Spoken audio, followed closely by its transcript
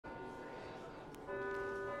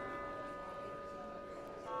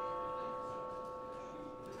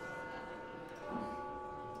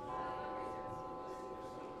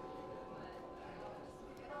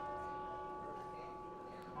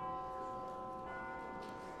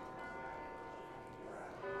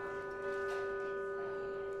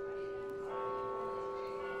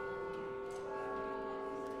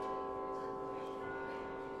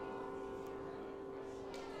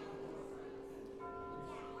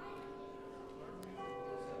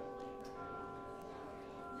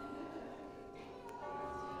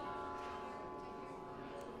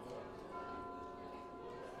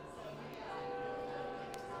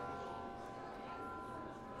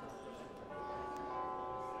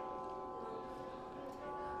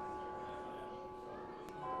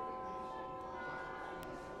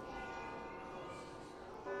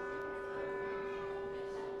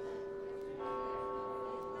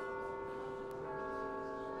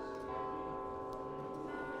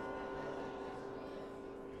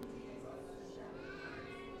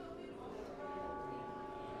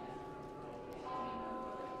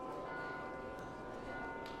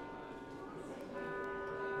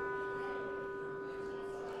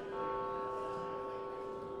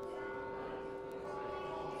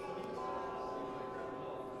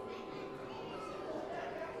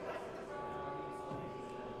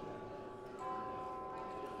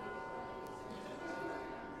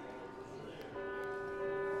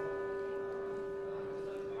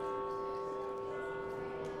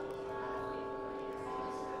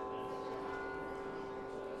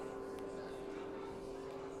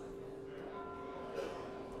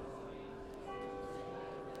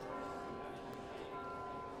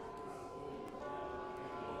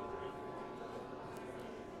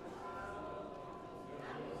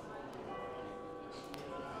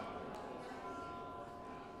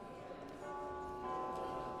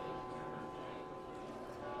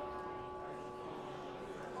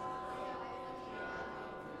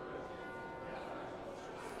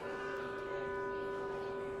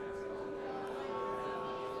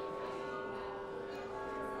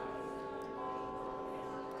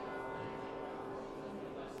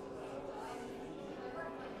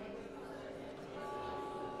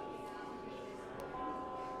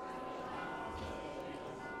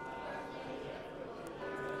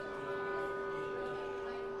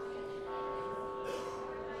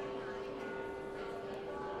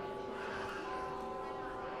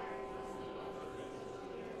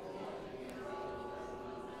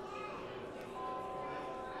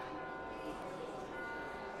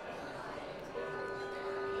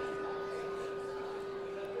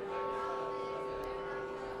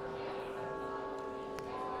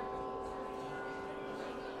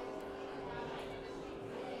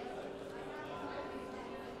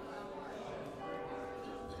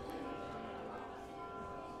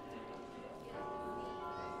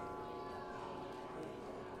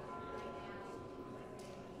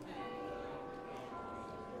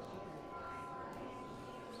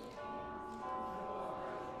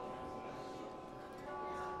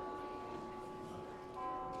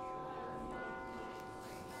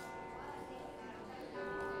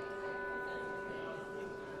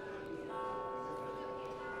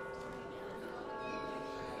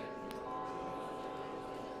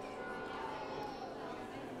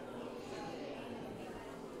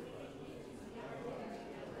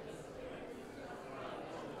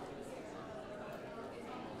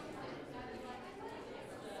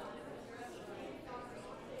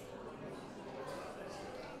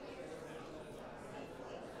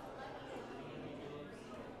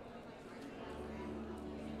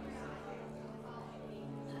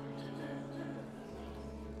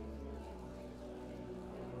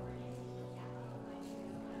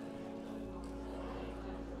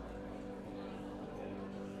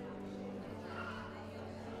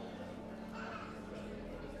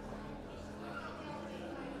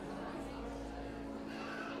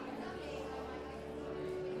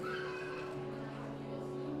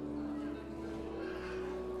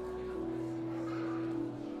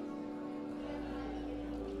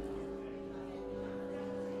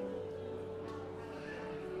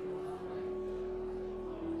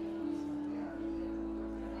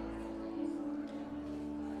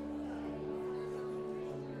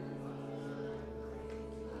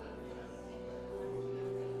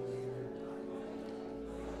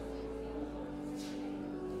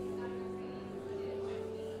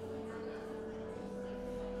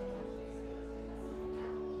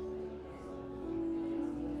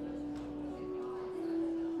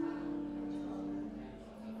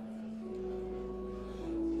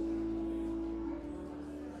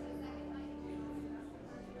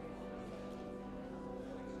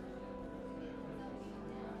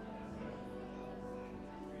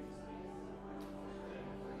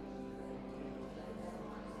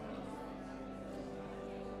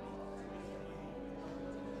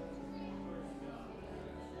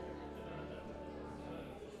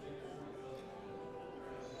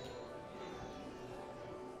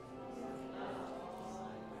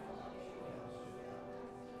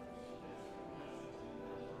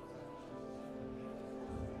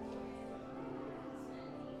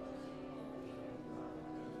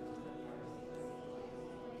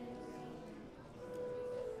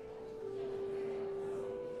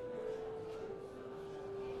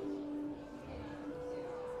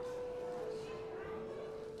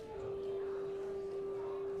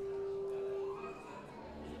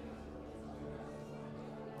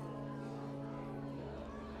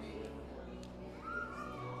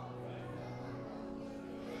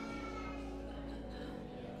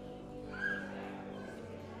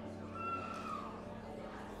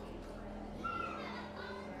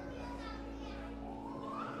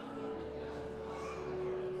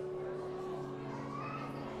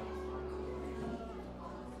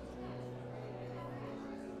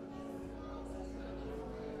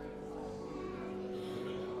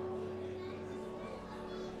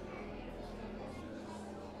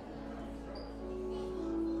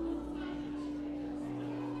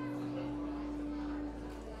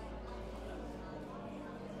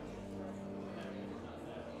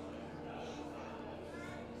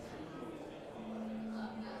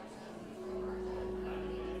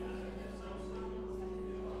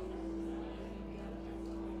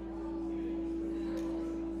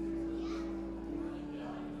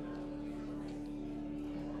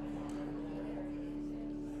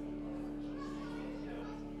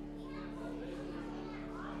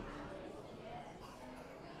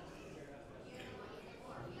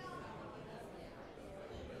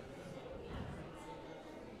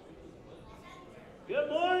Good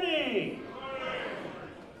morning.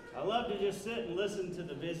 I love to just sit and listen to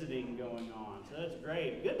the visiting going on. So that's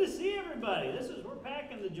great. Good to see everybody. We're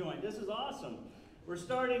packing the joint. This is awesome. We're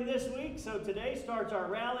starting this week, so today starts our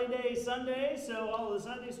Rally Day Sunday. So all of the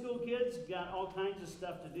Sunday school kids got all kinds of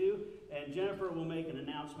stuff to do, and Jennifer will make an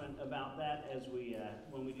announcement about that as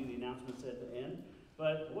when we do the announcements at the end.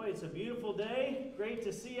 But boy, it's a beautiful day. Great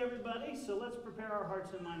to see everybody. So let's prepare our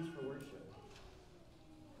hearts and minds for worship.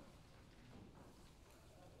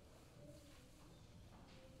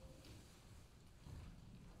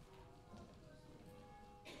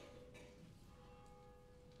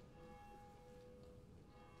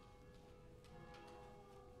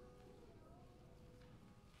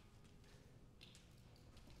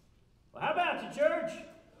 Well, how about you, church?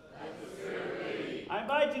 I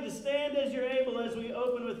invite you to stand as you're able as we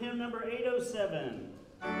open with hymn number 807.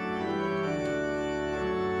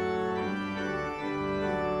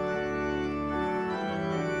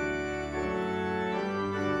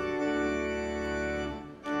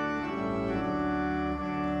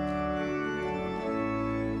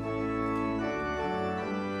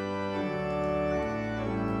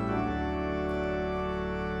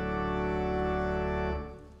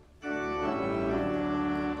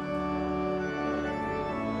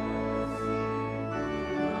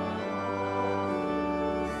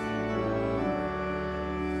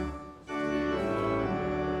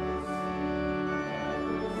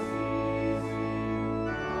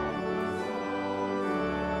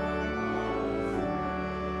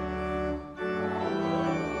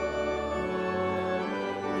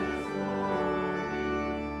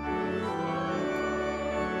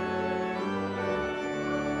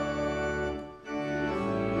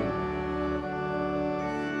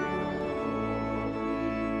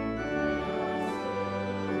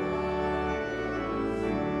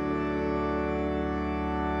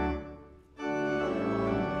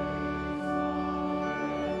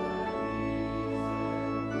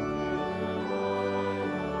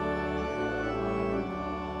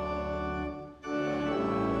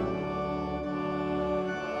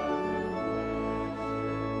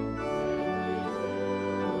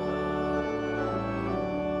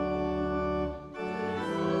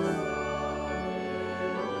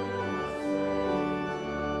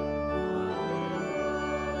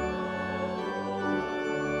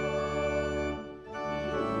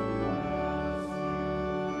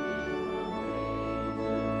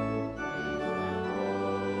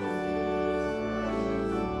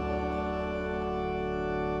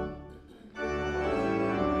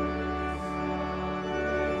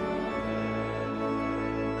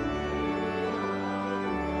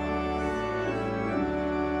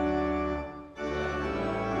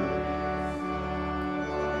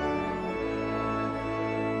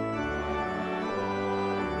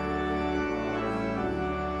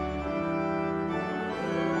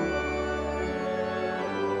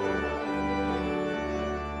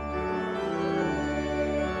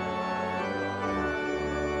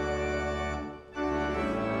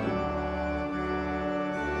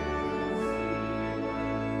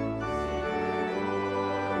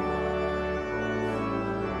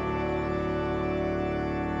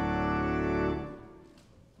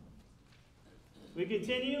 We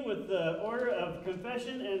continue with the order of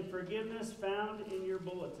confession and forgiveness found in your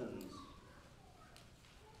bulletins.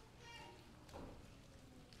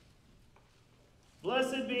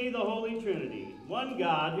 Blessed be the Holy Trinity, one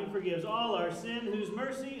God who forgives all our sin, whose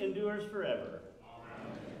mercy endures forever.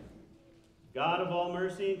 Amen. God of all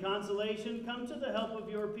mercy and consolation, come to the help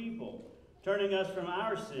of your people, turning us from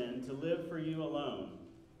our sin to live for you alone.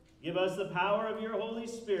 Give us the power of your Holy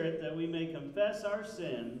Spirit that we may confess our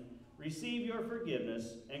sin, receive your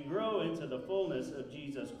forgiveness, and grow into the fullness of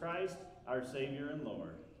Jesus Christ, our Savior and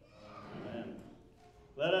Lord. Amen.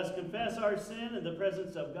 Let us confess our sin in the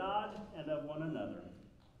presence of God and of one another.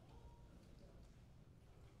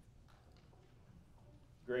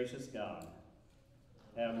 Gracious God,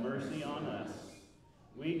 have mercy on us.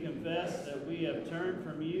 We confess that we have turned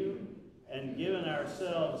from you and given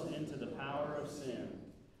ourselves into the power of sin.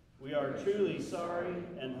 We are truly sorry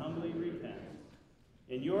and humbly repent.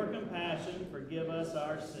 In your compassion, forgive us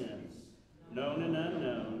our sins, known and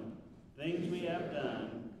unknown, things we have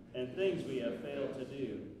done, and things we have failed to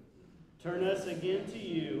do. Turn us again to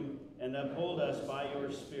you and uphold us by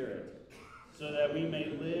your Spirit, so that we may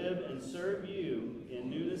live and serve you in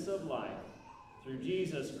newness of life, through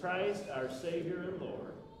Jesus Christ, our Savior and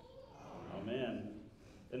Lord. Amen.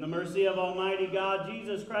 In the mercy of Almighty God,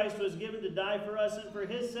 Jesus Christ was given to die for us, and for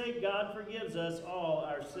his sake God forgives us all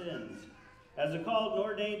our sins. As a called and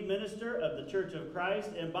ordained minister of the Church of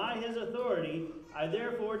Christ, and by his authority, I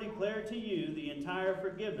therefore declare to you the entire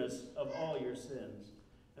forgiveness of all your sins.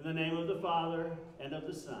 In the name of the Father, and of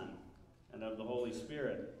the Son, and of the Holy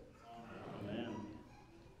Spirit. Amen.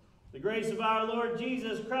 The grace of our Lord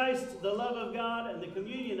Jesus Christ, the love of God, and the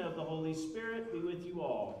communion of the Holy Spirit be with you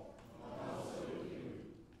all.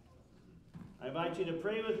 I invite you to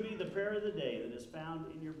pray with me the prayer of the day that is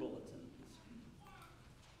found in your bulletins.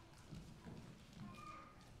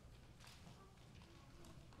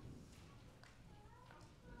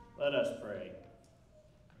 Let us pray.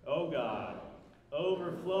 O God,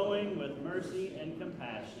 overflowing with mercy and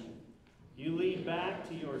compassion, you lead back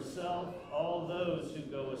to yourself all those who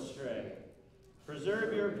go astray.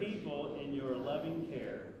 Preserve your people in your loving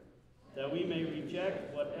care, that we may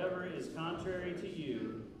reject whatever is contrary to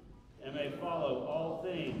you and may follow all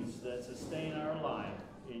things that sustain our life.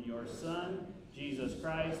 In your Son, Jesus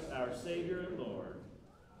Christ, our Savior and Lord.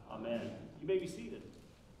 Amen. You may be seated.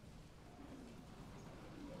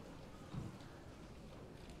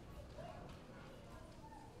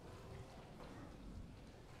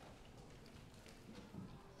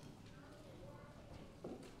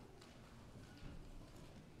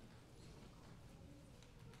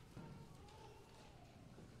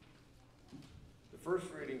 The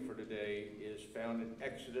first reading for today is found in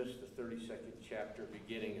Exodus, the 32nd chapter,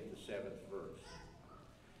 beginning at the 7th verse.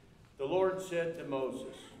 The Lord said to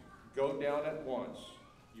Moses, "Go down at once.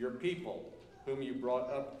 Your people, whom you brought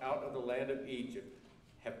up out of the land of Egypt,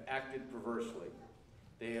 have acted perversely.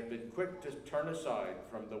 They have been quick to turn aside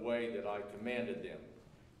from the way that I commanded them.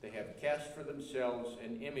 They have cast for themselves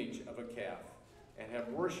an image of a calf, and have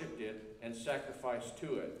worshipped it and sacrificed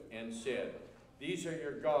to it, and said, 'These are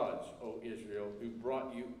your gods, O Israel, who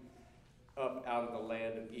brought you up out of the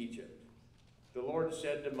land of Egypt.' The Lord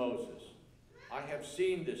said to Moses, 'I have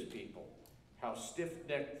seen this people, how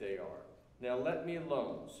stiff-necked they are. Now let me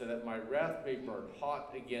alone, so that my wrath may burn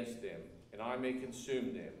hot against them, and I may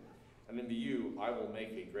consume them. And in you I will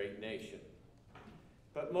make a great nation.'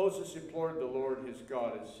 But Moses implored the Lord his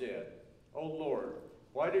God and said, 'O Lord,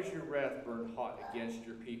 why does your wrath burn hot against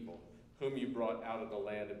your people, whom you brought out of the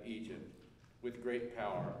land of Egypt, with great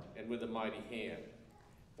power and with a mighty hand?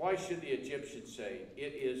 Why should the Egyptians say,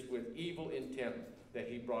 it is with evil intent that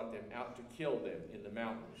he brought them out to kill them in the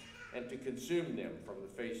mountains and to consume them from the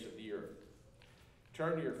face of the earth?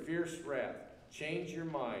 Turn your fierce wrath, change your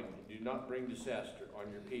mind, and do not bring disaster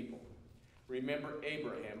on your people. Remember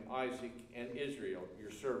Abraham, Isaac, and Israel,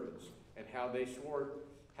 your servants, and how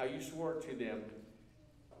you swore to them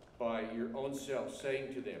by your own self,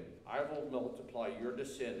 saying to them, I will multiply your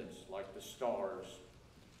descendants like the stars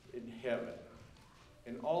in heaven.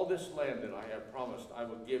 And all this land that I have promised I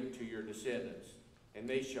will give to your descendants, and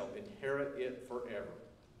they shall inherit it forever.'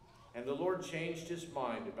 And the Lord changed his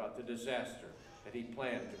mind about the disaster that he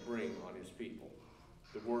planned to bring on his people."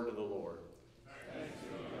 The word of the Lord. Thanks be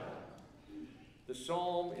to God. The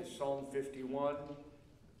psalm is Psalm 51,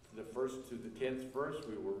 the 1st to the 10th verse.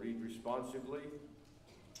 We will read responsively.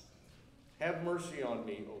 "Have mercy on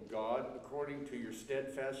me, O God, according to your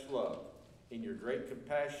steadfast love. In your great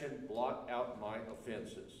compassion, blot out my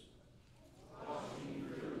offenses. Wash me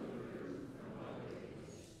through and through from my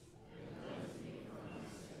wickedness, and cleanse me from my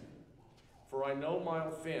sin. For I know my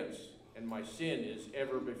offense, and my sin is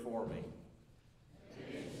ever before me.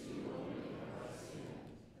 Against you only have I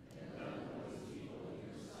sinned, and done what is evil in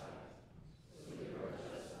your sight. So you are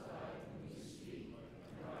justified when you speak,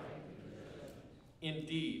 and right in your judgment.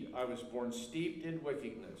 Indeed, I was born steeped in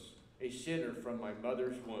wickedness, a sinner from my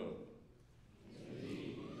mother's womb.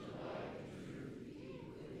 Indeed, the light and truth keep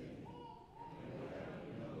within me, and without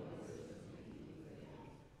you no wisdom within.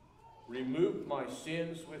 Remove my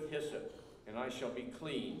sins with hyssop, and I shall be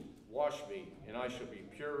clean. Wash me, and I shall be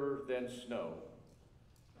purer than snow.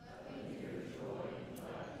 Let me hear joy and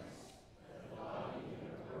gladness, that the body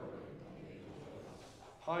and the glory may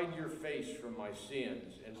rejoice. Hide your face from my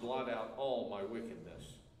sins, and blot out all my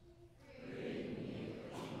wickedness. Create in me a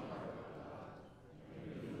clean heart, O God, and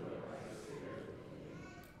renew a right spirit within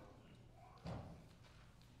me.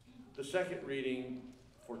 The second reading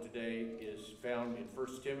for today is found in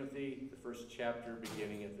 1 Timothy, the 1st chapter,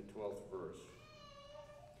 beginning at the 12th verse.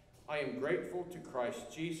 "I am grateful to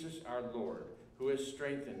Christ Jesus our Lord, who has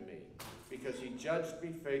strengthened me, because he judged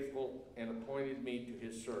me faithful and appointed me to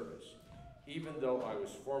his service, even though I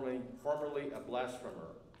was formerly a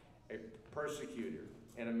blasphemer, a persecutor,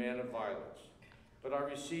 and a man of violence. But I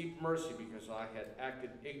received mercy because I had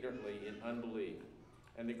acted ignorantly in unbelief,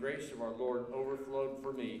 and the grace of our Lord overflowed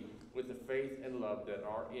for me with the faith and love that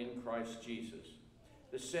are in Christ Jesus.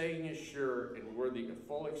 The saying is sure and worthy of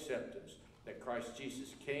full acceptance, that Christ Jesus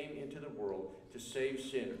came into the world to save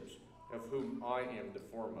sinners, of whom I am the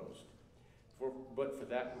foremost. But for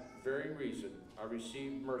that very reason I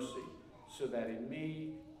received mercy, so that in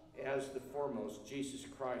me, as the foremost, Jesus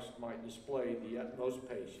Christ might display the utmost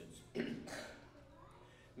patience,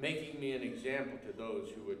 making me an example to those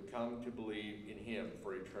who would come to believe in him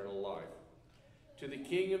for eternal life. To the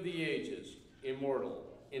King of the ages, immortal,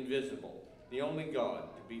 invisible, the only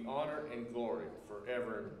God, to be honor and glory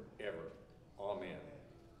forever and ever. Amen.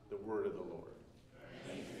 The word of the Lord.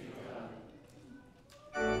 Thanks be to God.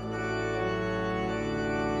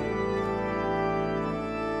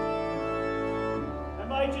 I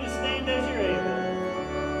invite you to stand as you're able.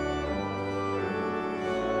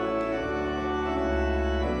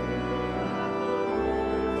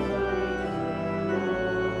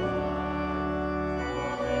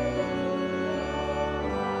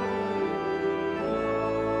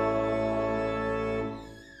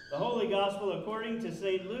 The Holy Gospel according to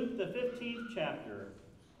St. Luke, the 15th chapter.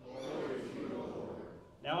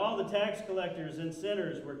 Now all the tax collectors and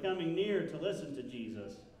sinners were coming near to listen to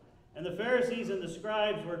Jesus. And the Pharisees and the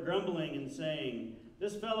scribes were grumbling and saying,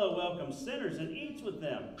 "This fellow welcomes sinners and eats with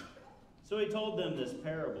them." So he told them this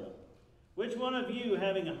parable. "Which one of you,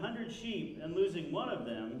 having 100 sheep and losing one of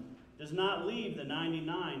them, does not leave the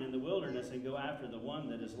 99 in the wilderness and go after the one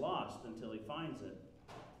that is lost until he finds it?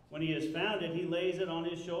 When he has found it, he lays it on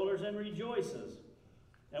his shoulders and rejoices.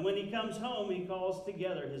 And when he comes home, he calls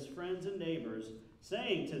together his friends and neighbors,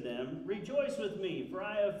 saying to them, 'Rejoice with me, for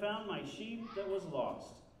I have found my sheep that was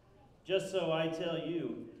lost.' Just so I tell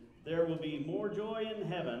you, there will be more joy in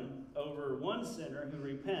heaven over one sinner who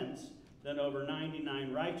repents than over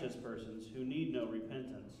 99 righteous persons who need no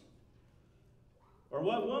repentance. Or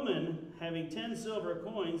what woman, having 10 silver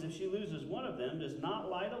coins, if she loses one of them, does not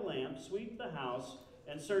light a lamp, sweep the house,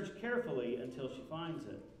 and search carefully until she finds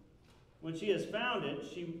it? When she has found it,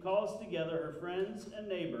 she calls together her friends and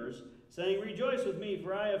neighbors, saying, 'Rejoice with me,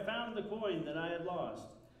 for I have found the coin that I had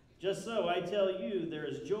lost.' Just so, I tell you, there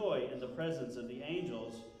is joy in the presence of the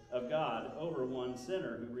angels of God over one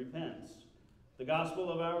sinner who repents." The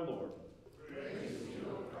Gospel of our Lord. Praise to you,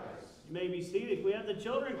 O Christ. You may be seated. Can we have the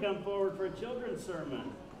children come forward for a children's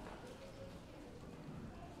sermon?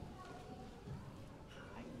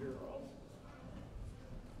 Hi, girls.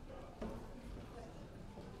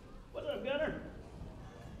 What's up, Gunner?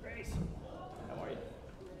 Grace. How are you?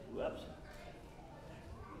 Whoops.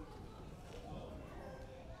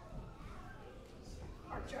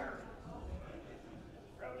 Archer.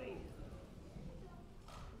 Brody.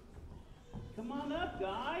 Come on up,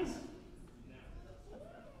 guys.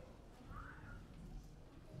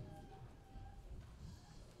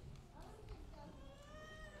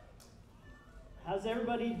 How's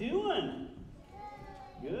everybody doing?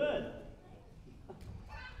 Good.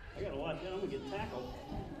 I gotta watch out, I'm gonna get tackled.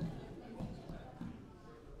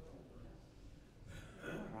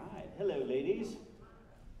 All right. Hello, ladies.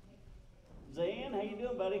 Zan, how you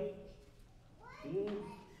doing, buddy? Good.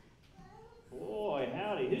 Boy,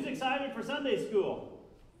 howdy. Who's excited for Sunday school?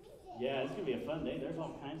 Yeah, it's gonna be a fun day. There's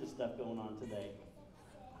all kinds of stuff going on today.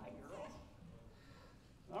 Hi, girls.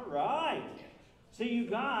 All right. So you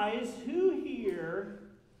guys, who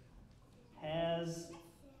here has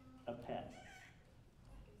a pet?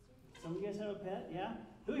 Some of you guys have a pet, yeah?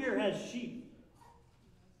 Who here has sheep?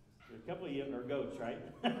 A couple of you are goats, right?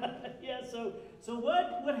 Yeah, so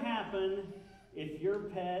what would happen if your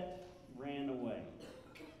pet ran away?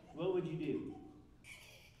 What would you do?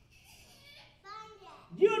 Find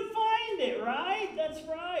it. You would find it, right? That's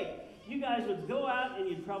right. You guys would go out and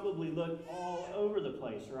you'd probably look all over the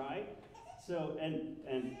place, right? So,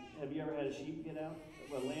 and have you ever had a sheep get out?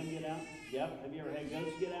 A lamb get out? Yep. Have you ever had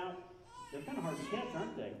goats get out? They're kind of hard to catch,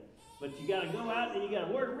 aren't they? But you got to go out and you got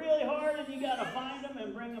to work really hard and you got to find them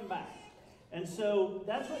and bring them back. And so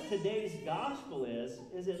that's what today's gospel is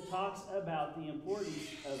it talks about the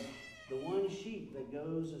importance of the one sheep that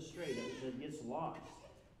goes astray, that gets lost.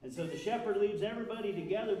 And so the shepherd leaves everybody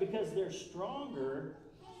together because they're stronger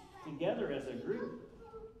together as a group.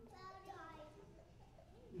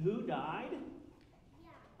 Who died?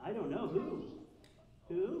 I don't know. Who?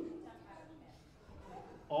 Who?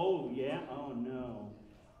 Oh, yeah. Oh, no.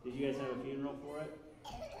 Did you guys have a funeral for it?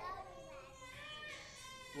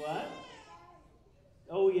 What?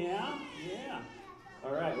 Oh, yeah? Yeah.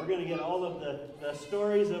 All right, we're going to get all of the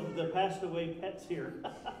stories of the passed away pets here.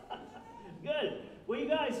 Good. Well, you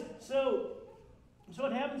guys, so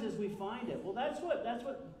what happens is we find it. Well, that's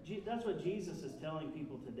what Jesus is telling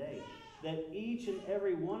people today, that each and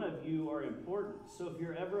every one of you are important. So if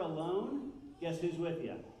you're ever alone, guess who's with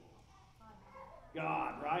you?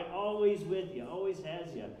 God, right? Always with you, always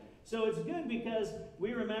has you. So it's good because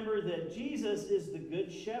we remember that Jesus is the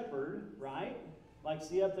good shepherd, right? Like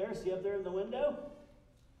see up there in the window?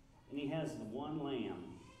 And he has the one lamb,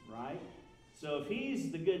 right? So if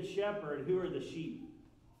he's the good shepherd, who are the sheep?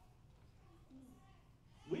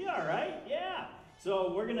 We are, right? Yeah.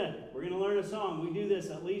 So we're gonna learn a song. We do this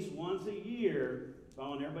at least once a year. So I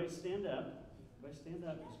want everybody to stand up. Everybody stand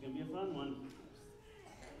up. It's gonna be a fun one.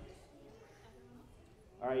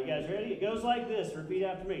 All right, you guys ready? It goes like this. Repeat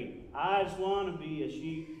after me. I just want to be a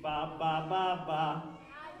sheep, ba ba ba ba.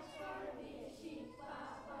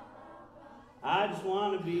 I just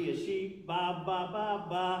want to be a sheep, ba ba ba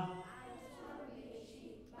ba.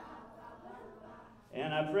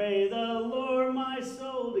 And I pray the Lord my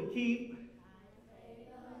soul to keep.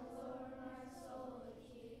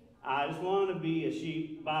 I just want to be a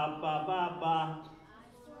sheep, ba ba ba ba.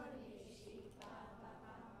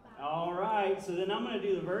 All right, so then I'm going to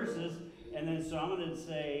do the verses, and then so I'm going to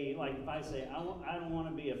say, like if I say, I don't want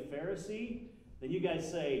to be a Pharisee, then you guys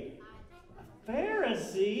say, a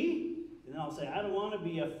Pharisee? And then I'll say, I don't want to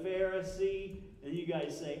be a Pharisee, and you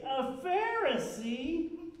guys say, a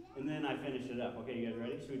Pharisee? And then I finish it up. Okay, you guys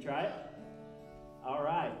ready? Should we try it? All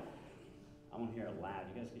right. I want to hear it loud.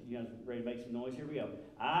 You guys ready to make some noise? Here we go.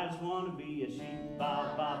 I just want to be a sheep,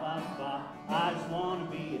 ba ba ba ba. I just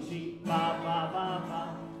want to be a sheep, ba ba ba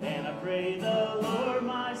ba. And I pray the Lord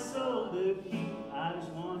my soul to keep. I just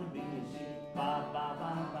want to be a sheep, ba ba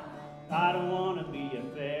ba ba. I don't want to be a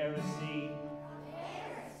Pharisee.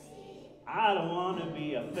 I don't want to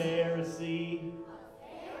be a Pharisee.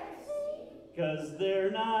 'Cause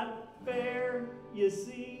they're not fair, you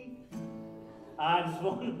see. I just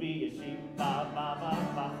want to be a sheep, ba ba ba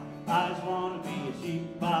ba. I just want to be a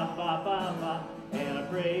sheep, ba ba ba ba. And I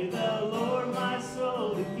pray the Lord my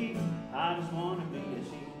soul to keep. I just want to be a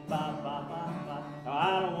sheep, ba ba ba ba. No,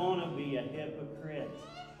 I don't want to be a hypocrite.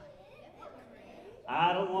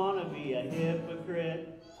 I don't want to be a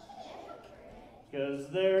hypocrite. 'Cause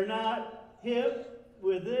they're not hip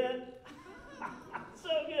with it. So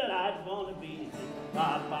good. I just want to be a sheep,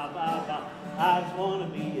 ba ba ba ba. I just want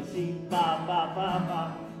to be a sheep, ba ba ba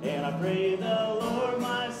ba. And I pray the Lord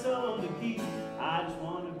my soul to keep. I just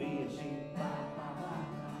want to be a sheep, ba ba ba.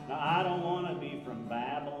 Now I don't want to be from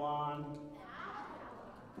Babylon.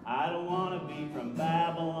 I don't want to be from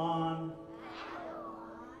Babylon.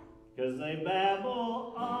 'Cause they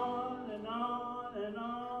babble on and on and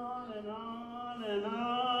on and on and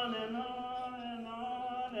on and on and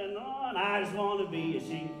on and on. I just want to be a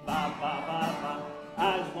sheep, ba ba ba ba.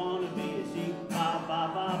 I just want to be a sheep, ba ba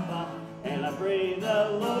ba ba. And I pray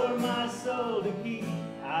the Lord my soul to keep.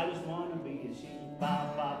 I just want to be a sheep,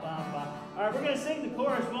 ba ba ba ba. All right, we're going to sing the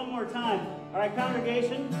chorus one more time. All right,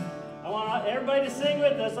 congregation, I want everybody to sing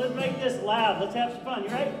with us. Let's make this loud. Let's have some fun. You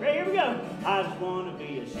ready? Ready? Here we go. I just want to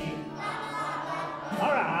be a sheep. All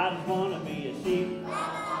right, I just want to be a sheep.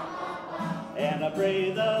 And I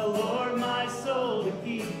pray the Lord my soul to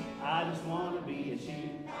keep. I just want to be a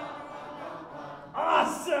sheep.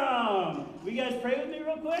 Awesome! Will you guys pray with me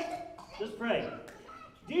real quick? Just pray.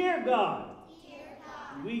 Dear God,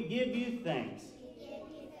 we give you thanks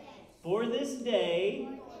for this day,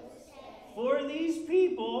 for these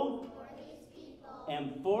people,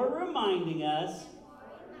 and for reminding us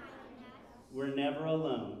we're never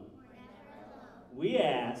alone. We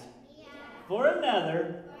ask for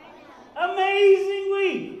another amazing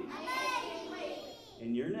week.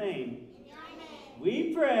 In your name,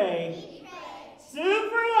 we pray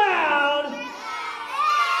super loud.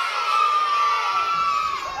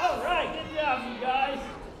 All right, good job, you guys.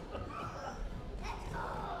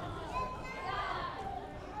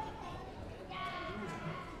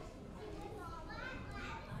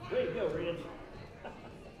 Way to go, Rich.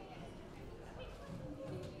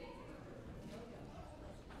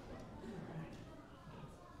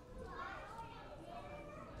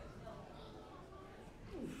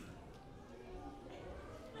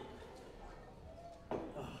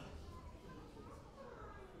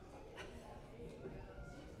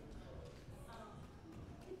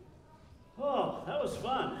 Oh, that was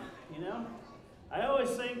fun, you know. I always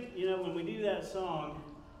think, you know, when we do that song,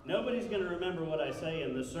 nobody's going to remember what I say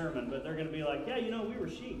in the sermon, but they're going to be like, yeah, you know, we were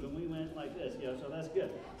sheep and we went like this, you know, so that's good.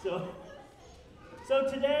 So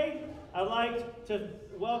today, I'd like to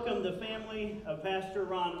welcome the family of Pastor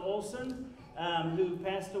Ron Olson, who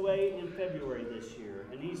passed away in February this year.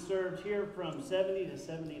 And he served here from 70 to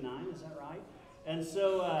 79, is that right? And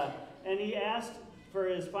so, and he asked for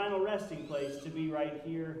his final resting place to be right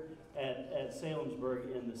here at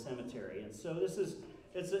Salemsburg in the cemetery. And so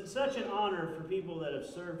it's such an honor for people that have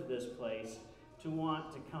served this place to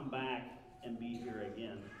want to come back and be here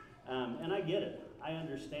again. And I get it. I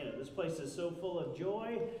understand it. This place is so full of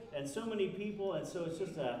joy and so many people, and so it's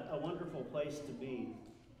just a wonderful place to be.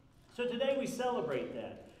 So today we celebrate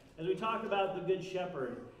that. As we talk about the Good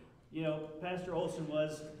Shepherd, you know, Pastor Olson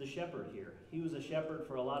was the shepherd here. He was a shepherd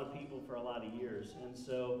for a lot of people for a lot of years. And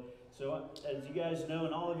so as you guys know,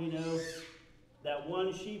 and all of you know, that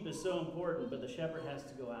one sheep is so important, but the shepherd has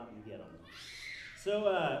to go out and get them. So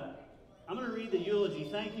I'm going to read the eulogy.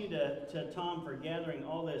 Thank you to Tom for gathering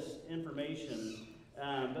all this information.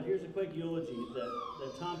 But here's a quick eulogy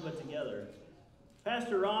that Tom put together.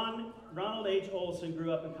 Pastor Ronald H. Olson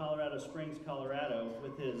grew up in Colorado Springs, Colorado,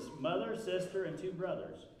 with his mother, sister, and 2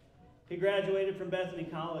 brothers. He graduated from Bethany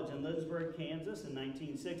College in Lindsborg, Kansas in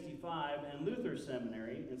 1965 and Luther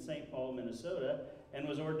Seminary in St. Paul, Minnesota, and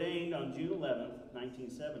was ordained on June 11,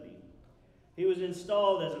 1970. He was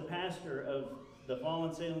installed as a pastor of the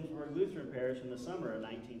fallen Salemsburg Lutheran Parish in the summer of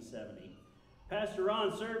 1970. Pastor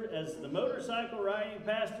Ron served as the motorcycle riding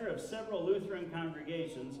pastor of several Lutheran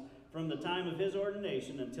congregations from the time of his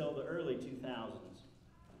ordination until the early 2000s.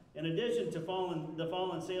 In addition to the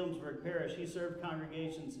fallen Salemsburg Parish, he served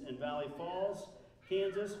congregations in Valley Falls,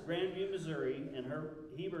 Kansas, Grandview, Missouri, and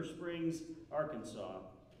Heber Springs, Arkansas.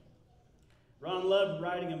 Ron loved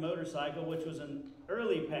riding a motorcycle, which was an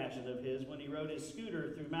early passion of his when he rode his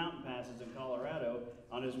scooter through mountain passes in Colorado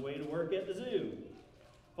on his way to work at the zoo.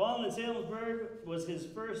 Fallen in Salemsburg was his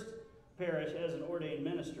first parish as an ordained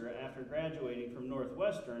minister after graduating from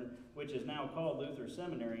Northwestern, which is now called Luther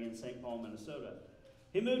Seminary in St. Paul, Minnesota.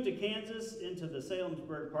 He moved to Kansas into the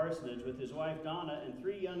Salemsburg parsonage with his wife Donna and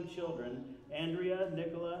 3 young children, Andrea,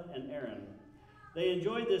 Nicola, and Aaron. They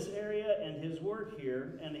enjoyed this area and his work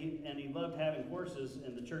here, and he loved having horses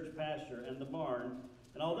in the church pasture and the barn,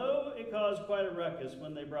 and although it caused quite a ruckus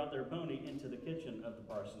when they brought their pony into the kitchen of the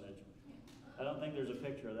parsonage. I don't think there's a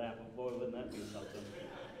picture of that, but boy, wouldn't that be something.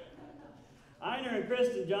 Einer and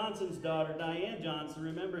Kristen Johnson's daughter, Diane Johnson,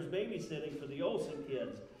 remembers babysitting for the Olson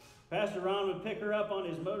kids. Pastor Ron would pick her up on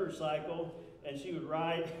his motorcycle, and she would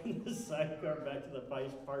ride in the sidecar back to the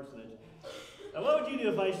parsonage. Now, what would you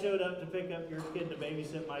do if I showed up to pick up your kid to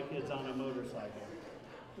babysit my kids on a motorcycle?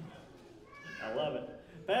 I love it.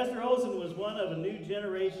 Pastor Olson was one of a new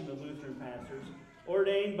generation of Lutheran pastors.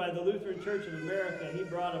 Ordained by the Lutheran Church of America, he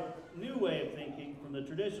brought a new way of thinking from the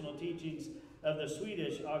traditional teachings of the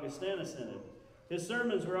Swedish Augustana Synod. His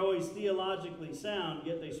sermons were always theologically sound,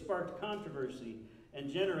 yet they sparked controversy and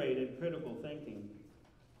generated critical thinking.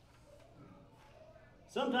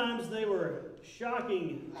 Sometimes they were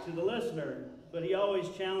shocking to the listener, but he always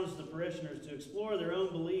challenged the parishioners to explore their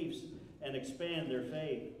own beliefs and expand their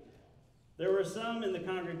faith. There were some in the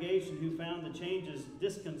congregation who found the changes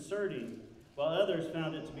disconcerting, while others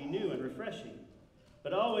found it to be new and refreshing,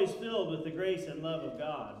 but always filled with the grace and love of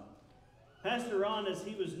God. Pastor Ron, as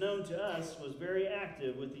he was known to us, was very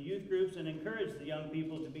active with the youth groups and encouraged the young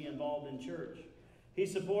people to be involved in church. He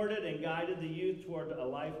supported and guided the youth toward a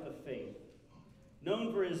life of faith.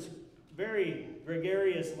 Known for his very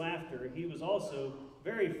gregarious laughter, he was also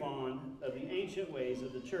very fond of the ancient ways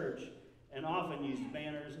of the church and often used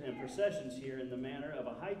banners and processions here in the manner of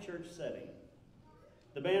a high church setting.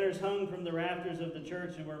 The banners hung from the rafters of the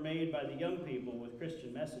church and were made by the young people with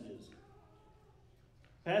Christian messages.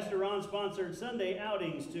 Pastor Ron sponsored Sunday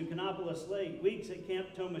outings to Canopolis Lake, weeks at Camp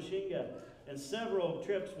Tomashinga, and several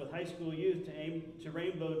trips with high school youth to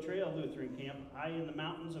Rainbow Trail Lutheran Camp, high in the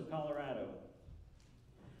mountains of Colorado.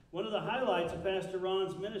 One of the highlights of Pastor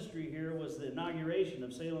Ron's ministry here was the inauguration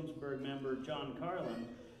of Salemsburg member John Carlin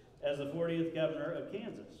as the 40th governor of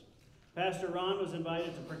Kansas. Pastor Ron was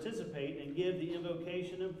invited to participate and give the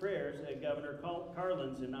invocation and prayers at Governor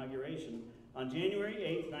Carlin's inauguration on January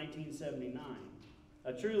 8, 1979.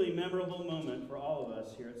 A truly memorable moment for all of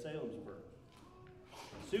us here at Salemsburg.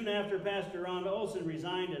 Soon after, Pastor Ron Olson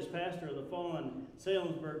resigned as pastor of the fallen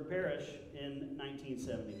Salemsburg Parish in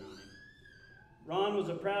 1979. Ron was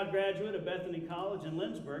a proud graduate of Bethany College in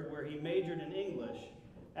Lindsborg, where he majored in English.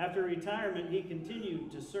 After retirement, he continued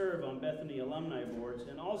to serve on Bethany alumni boards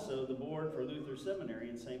and also the board for Luther Seminary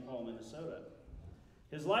in St. Paul, Minnesota.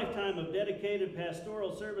 His lifetime of dedicated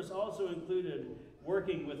pastoral service also included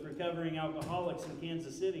working with recovering alcoholics in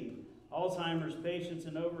Kansas City, Alzheimer's patients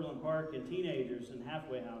in Overland Park, and teenagers in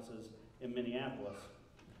halfway houses in Minneapolis.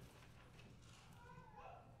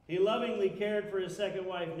 He lovingly cared for his second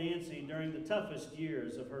wife, Nancy, during the toughest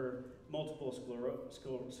years of her multiple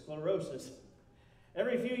sclerosis.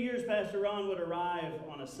 Every few years, Pastor Ron would arrive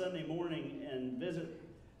on a Sunday morning and visit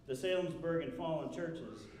the Salemsburg and fallen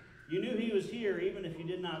churches. You knew he was here even if you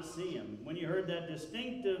did not see him, when you heard that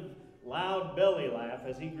distinctive, loud belly laugh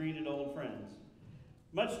as he greeted old friends.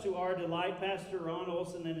 Much to our delight, Pastor Ron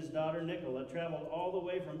Olson and his daughter Nicola traveled all the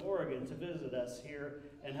way from Oregon to visit us here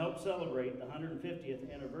and help celebrate the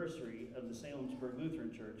 150th anniversary of the Salemsburg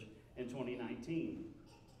Lutheran Church in 2019.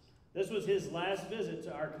 This was his last visit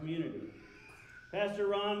to our community. Pastor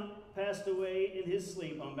Ron passed away in his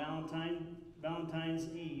sleep on Valentine's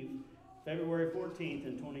Eve, February 14th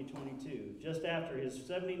in 2022, just after his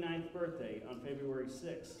 79th birthday on February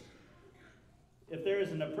 6th. If there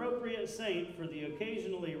is an appropriate saint for the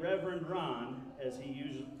occasionally Reverend Ron, as he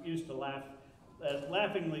used to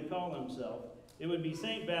laughingly call himself, it would be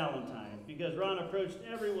Saint Valentine, because Ron approached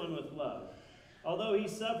everyone with love. Although he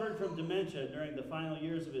suffered from dementia during the final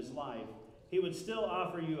years of his life, he would still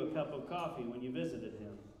offer you a cup of coffee when you visited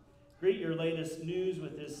him. Greet your latest news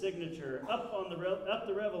with his signature, Up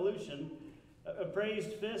the Revolution, a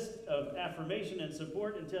praised fist of affirmation and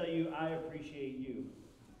support, and tell you, I appreciate you.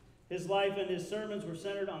 His life and his sermons were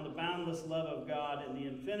centered on the boundless love of God and the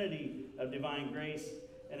infinity of divine grace,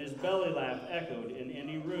 and his belly laugh echoed in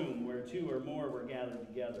any room where two or more were gathered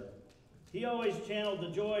together. He always channeled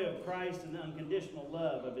the joy of Christ and the unconditional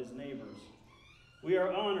love of his neighbors. We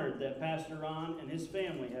are honored that Pastor Ron and his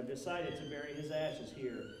family have decided to bury his ashes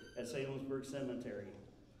here at Salemsburg Cemetery.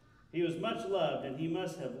 He was much loved, and he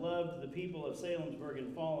must have loved the people of Salemsburg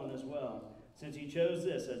and Fallen as well, since he chose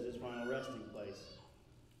this as his final resting place.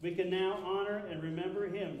 We can now honor and remember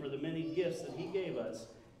him for the many gifts that he gave us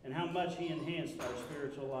and how much he enhanced our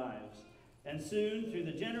spiritual lives. And soon, through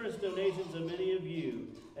the generous donations of many of you,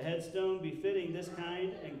 a headstone befitting this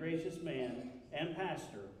kind and gracious man and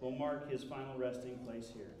pastor will mark his final resting place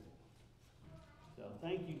here. So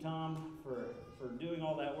thank you, Tom, for doing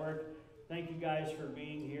all that work. Thank you guys for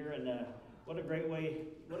being here, and what a great way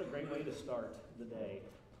to start the day.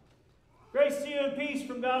 Grace to you and peace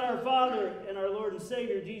from God our Father and our Lord and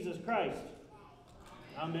Savior Jesus Christ.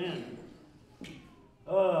 Amen.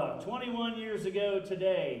 21 years ago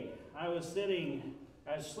today, I was sleeping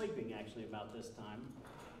actually about this time.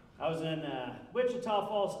 I was in Wichita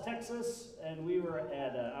Falls, Texas, and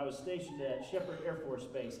I was stationed at Shepherd Air Force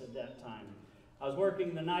Base at that time. I was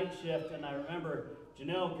working the night shift, and I remember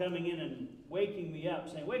Janelle coming in and waking me up,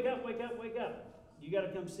 saying, wake up, wake up, wake up. You got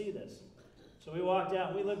to come see this. So we walked out,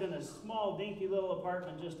 and we lived in a small, dinky little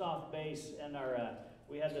apartment just off base, and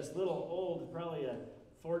we had this little old, probably a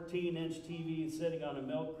 14-inch TV sitting on a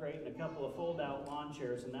milk crate and a couple of fold-out lawn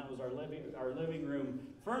chairs, and that was our living room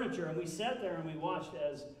furniture. And we sat there and we watched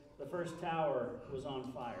as the first tower was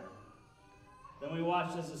on fire. Then we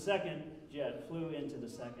watched as the second jet flew into the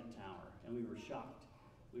second tower, and we were shocked.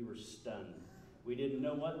 We were stunned. We didn't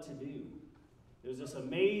know what to do. It was this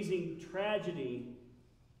amazing tragedy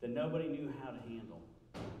that nobody knew how to handle.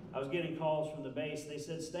 I was getting calls from the base. They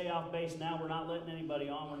said, stay off base now. We're not letting anybody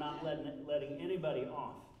on. We're not letting anybody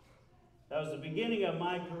off. That was the beginning of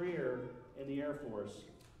my career in the Air Force.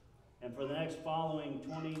 And for the next following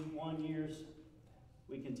 21 years,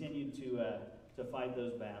 we continued to fight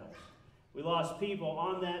those battles. We lost people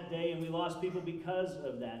on that day, and we lost people because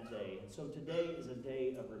of that day. And so today is a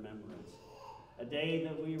day of remembrance, a day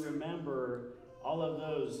that we remember all of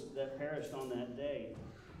those that perished on that day,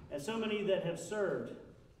 and so many that have served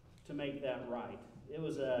to make that right. It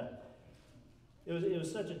was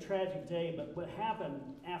such a tragic day, but what happened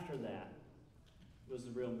after that was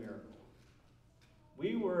the real miracle.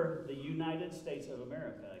 We were the United States of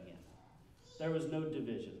America again. There was no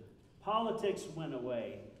division. Politics went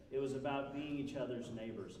away. It was about being each other's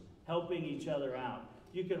neighbors, helping each other out.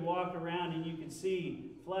 You could walk around and you could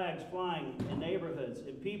see flags flying in neighborhoods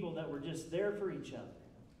and people that were just there for each other.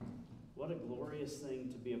 What a glorious thing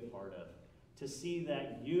to be a part of, to see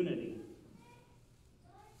that unity.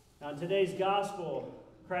 Now, in today's gospel,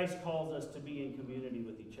 Christ calls us to be in community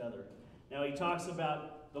with each other. Now, he talks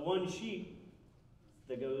about the one sheep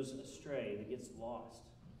that goes astray, that gets lost.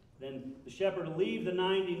 Then the shepherd will leave the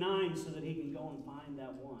 99 so that he can go and find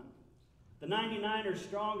that one. The 99 are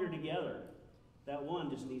stronger together. That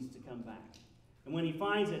one just needs to come back. And when he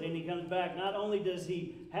finds it and he comes back, not only does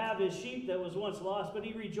he have his sheep that was once lost, but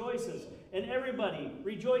he rejoices. And everybody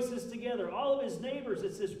rejoices together. All of his neighbors.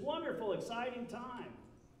 It's this wonderful, exciting time.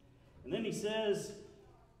 And then he says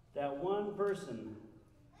that one person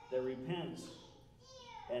that repents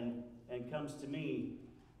and comes to me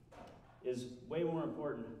is way more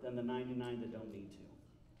important than the 99 that don't need to.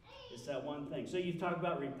 It's that one thing. So you've talked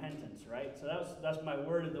about repentance, right? So that's my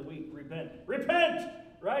word of the week, repent. Repent!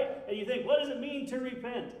 Right? And you think, what does it mean to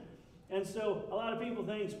repent? And so a lot of people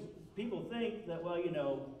think that, well,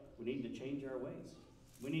 we need to change our ways.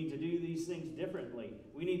 We need to do these things differently.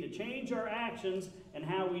 We need to change our actions and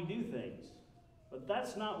how we do things. But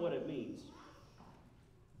that's not what it means.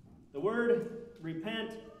 The word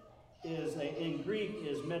repent in Greek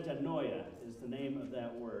is metanoia, is the name of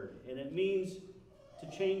that word. And it means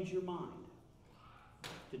to change your mind,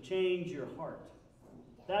 to change your heart.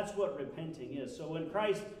 That's what repenting is. So when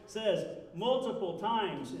Christ says multiple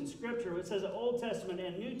times in Scripture, it says Old Testament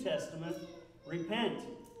and New Testament, repent,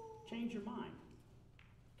 change your mind.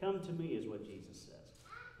 Come to me is what Jesus says.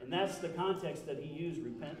 And that's the context that he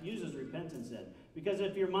uses repentance in. Because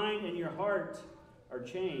if your mind and your heart are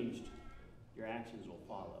changed, your actions will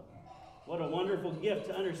follow. What a wonderful gift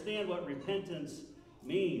to understand what repentance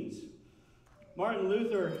means. Martin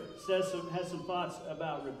Luther has some thoughts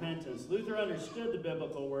about repentance. Luther understood the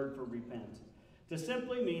biblical word for repent to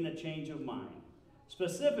simply mean a change of mind.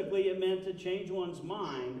 Specifically, it meant to change one's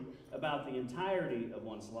mind about the entirety of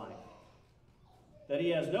one's life. That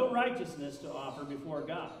he has no righteousness to offer before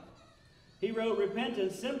God. He wrote,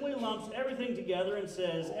 repentance simply lumps everything together and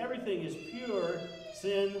says everything is pure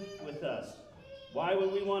sin with us. Why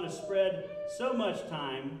would we want to spend so much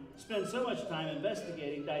time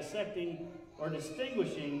investigating, dissecting, or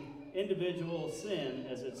distinguishing individual sin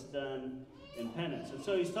as it's done in penance? And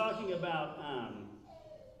so he's talking about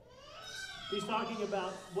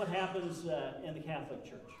what happens in the Catholic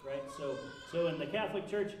Church, right? So in the Catholic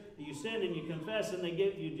Church, you sin and you confess, and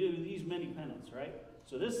you do these many penance, right?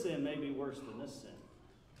 So this sin may be worse than this sin,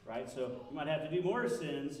 right? So you might have to do more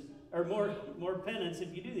sins or more penance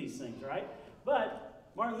if you do these things, right?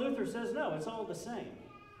 But Martin Luther says no, it's all the same,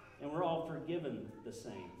 and we're all forgiven the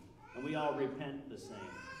same, and we all repent the same.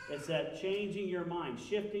 It's that changing your mind,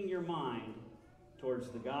 shifting your mind towards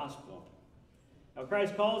the gospel. Now,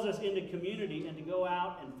 Christ calls us into community and to go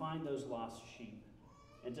out and find those lost sheep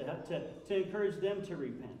and to encourage them to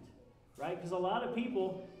repent, right? Because a lot of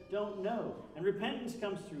people don't know. And repentance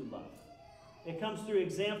comes through love. It comes through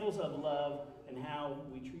examples of love and how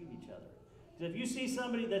we treat each other. Because if you see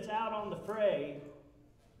somebody that's out on the fray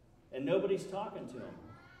and nobody's talking to them,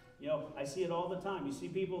 I see it all the time. You see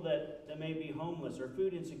people that may be homeless or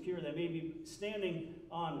food insecure. They may be standing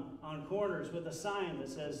on corners with a sign that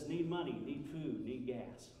says, need money, need food, need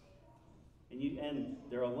gas. And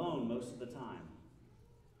they're alone most of the time.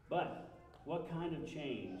 But what kind of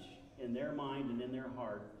change in their mind and in their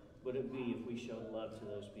heart would it be if we showed love to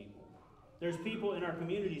those people? There's people in our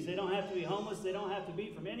communities. They don't have to be homeless. They don't have to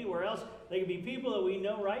be from anywhere else. They can be people that we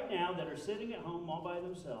know right now that are sitting at home all by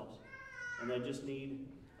themselves. And they just need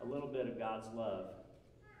a little bit of God's love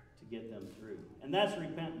to get them through. And that's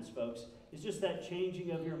repentance, folks. It's just that changing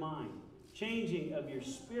of your mind, changing of your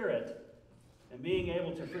spirit, and being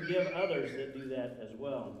able to forgive others that do that as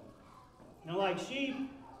well. Now, like sheep,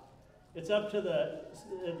 it's up to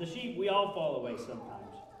the sheep, we all fall away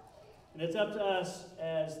sometimes. And it's up to us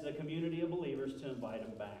as the community of believers to invite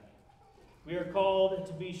them back. We are called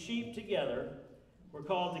to be sheep together. We're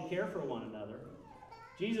called to care for one another.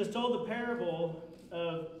 Jesus told the parable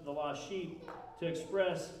of the lost sheep to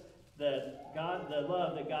express the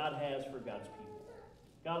love that God has for God's people.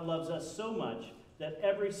 God loves us so much that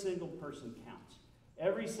every single person counts.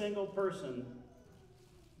 Every single person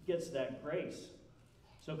gets that grace.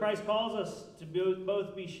 So Christ calls us to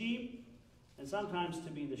both be sheep and sometimes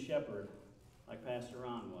to be the shepherd, like Pastor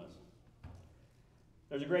Ron was.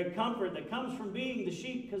 There's a great comfort that comes from being the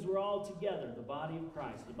sheep because we're all together, the body of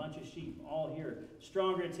Christ, a bunch of sheep all here,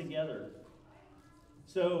 stronger together.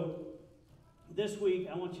 So this week,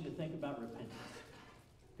 I want you to think about repentance.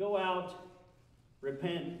 Go out,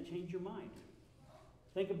 repent, change your mind.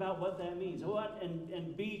 Think about what that means. Go out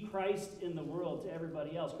and be Christ in the world to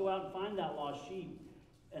everybody else. Go out and find that lost sheep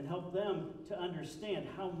and help them to understand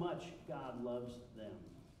how much God loves them.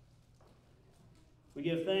 We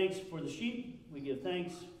give thanks for the sheep, we give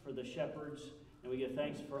thanks for the shepherds, and we give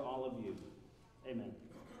thanks for all of you. Amen.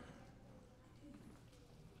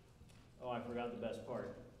 Oh, I forgot the best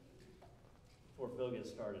part before Phil gets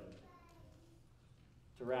started.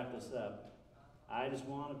 To wrap this up, I just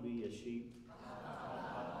want to be a sheep.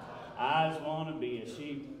 I just want to be a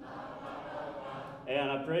sheep.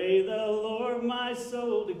 And I pray the Lord my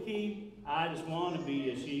soul to keep. I just want to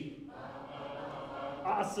be a sheep.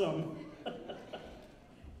 Awesome.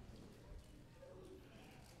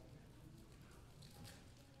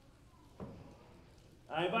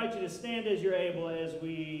 I invite you to stand as you're able as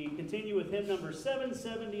we continue with hymn number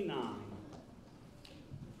 779.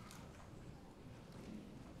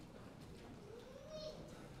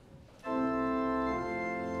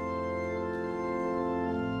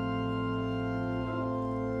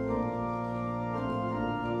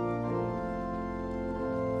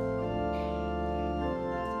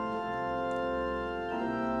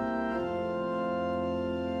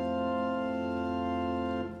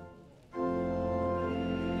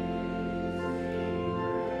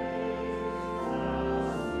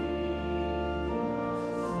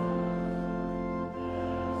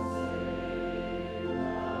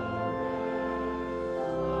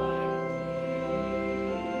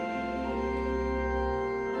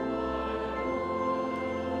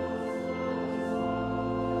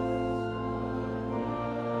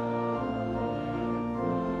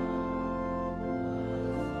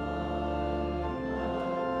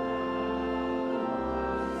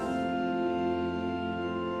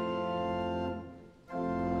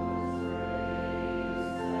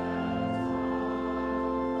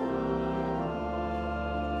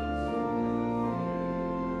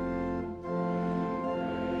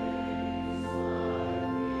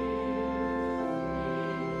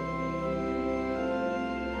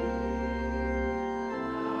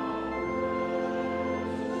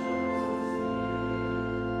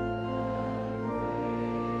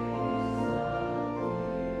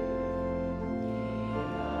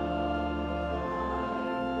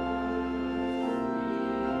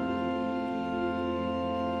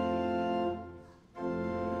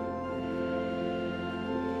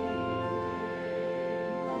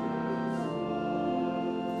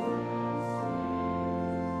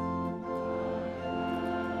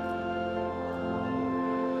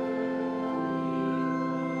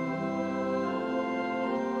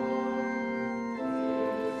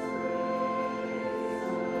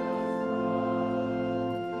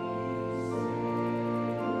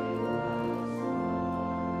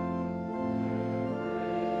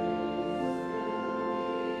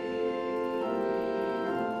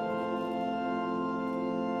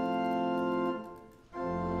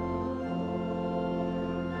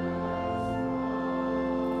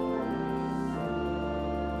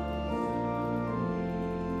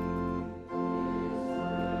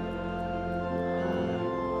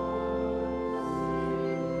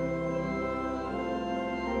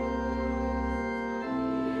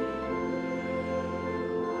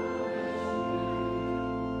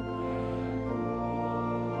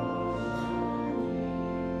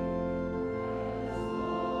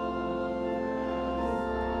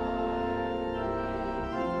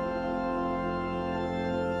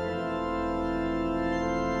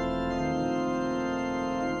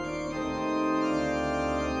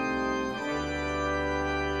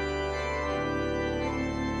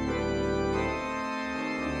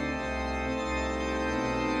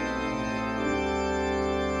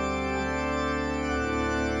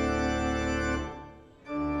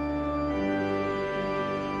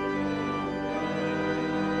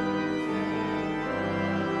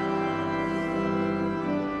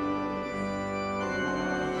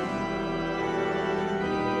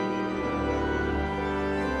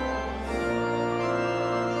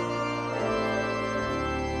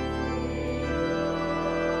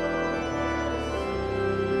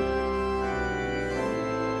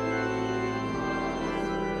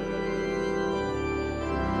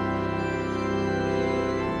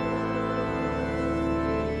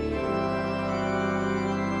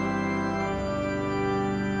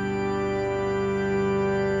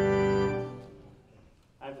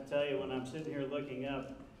 to tell you, when I'm sitting here looking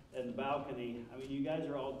up at the balcony, I mean, you guys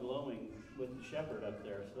are all glowing with the shepherd up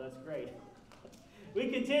there, so that's great. We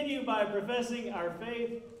continue by professing our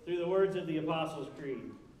faith through the words of the Apostles'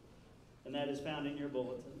 Creed, and that is found in your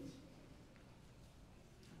bulletins.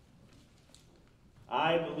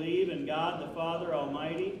 I believe in God the Father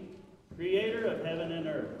Almighty, creator of heaven and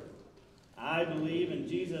earth. I believe in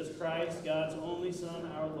Jesus Christ, God's only Son,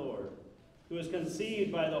 our Lord, who was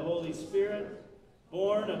conceived by the Holy Spirit,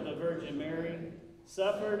 born of the Virgin Mary,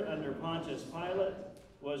 suffered under Pontius Pilate,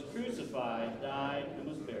 was crucified, died, and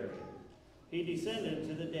was buried. He descended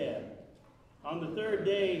to the dead. On the third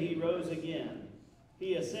day he rose again.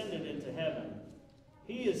 He ascended into heaven.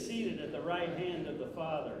 He is seated at the right hand of the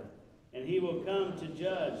Father, and he will come to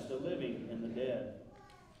judge the living and the dead.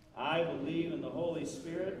 I believe in the Holy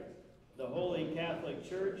Spirit, the Holy Catholic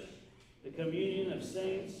Church, the communion of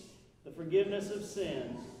saints, the forgiveness of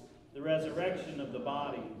sins, the resurrection of the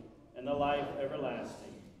body, and the life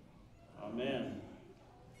everlasting. Amen.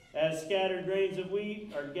 As scattered grains of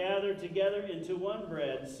wheat are gathered together into one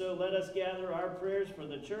bread, so let us gather our prayers for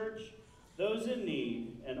the church, those in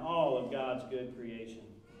need, and all of God's good creation.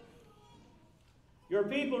 Your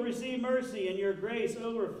people receive mercy, and your grace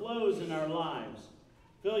overflows in our lives.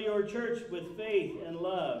 Fill your church with faith and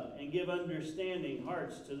love, and give understanding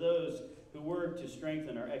hearts to those who work to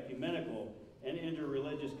strengthen our ecumenical and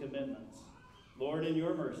interreligious commitments. Lord, in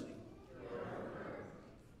your mercy.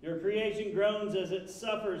 Your creation groans as it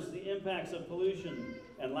suffers the impacts of pollution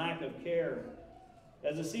and lack of care.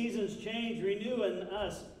 As the seasons change, renew in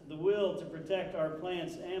us the will to protect our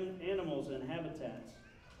plants, animals, and habitats.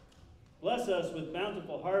 Bless us with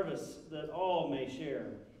bountiful harvests that all may share.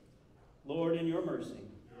 Lord, in your mercy.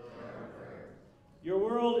 Your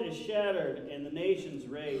world is shattered and the nations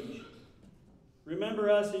rage. Remember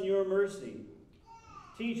us in your mercy.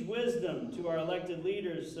 Teach wisdom to our elected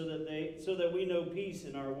leaders so that we know peace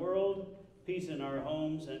in our world, peace in our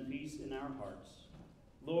homes, and peace in our hearts.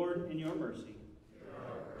 Lord, in your mercy.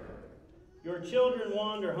 Your children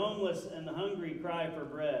wander homeless, and the hungry cry for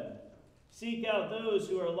bread. Seek out those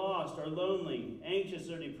who are lost or lonely, anxious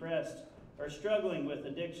or depressed, or struggling with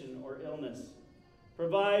addiction or illness.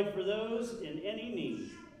 Provide for those in any need.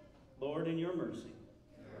 Lord, in your mercy.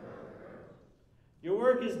 Your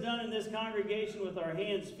work is done in this congregation with our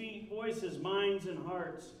hands, feet, voices, minds, and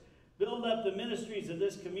hearts. Build up the ministries of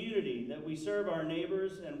this community that we serve our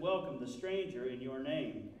neighbors and welcome the stranger in your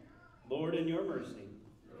name. Lord, in your mercy.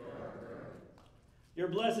 Your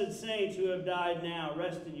blessed saints who have died now,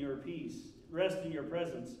 rest in your peace, rest in your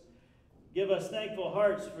presence. Give us thankful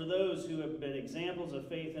hearts for those who have been examples of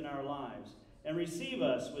faith in our lives, and receive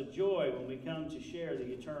us with joy when we come to share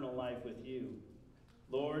the eternal life with you.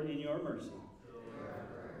 Lord, in your mercy.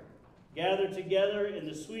 Gathered together in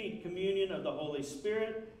the sweet communion of the Holy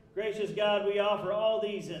Spirit, gracious God, we offer all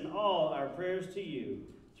these and all our prayers to you,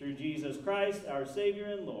 through Jesus Christ, our Savior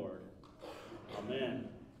and Lord. Amen.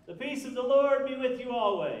 The peace of the Lord be with you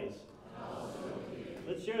always.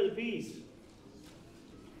 Let's share the peace.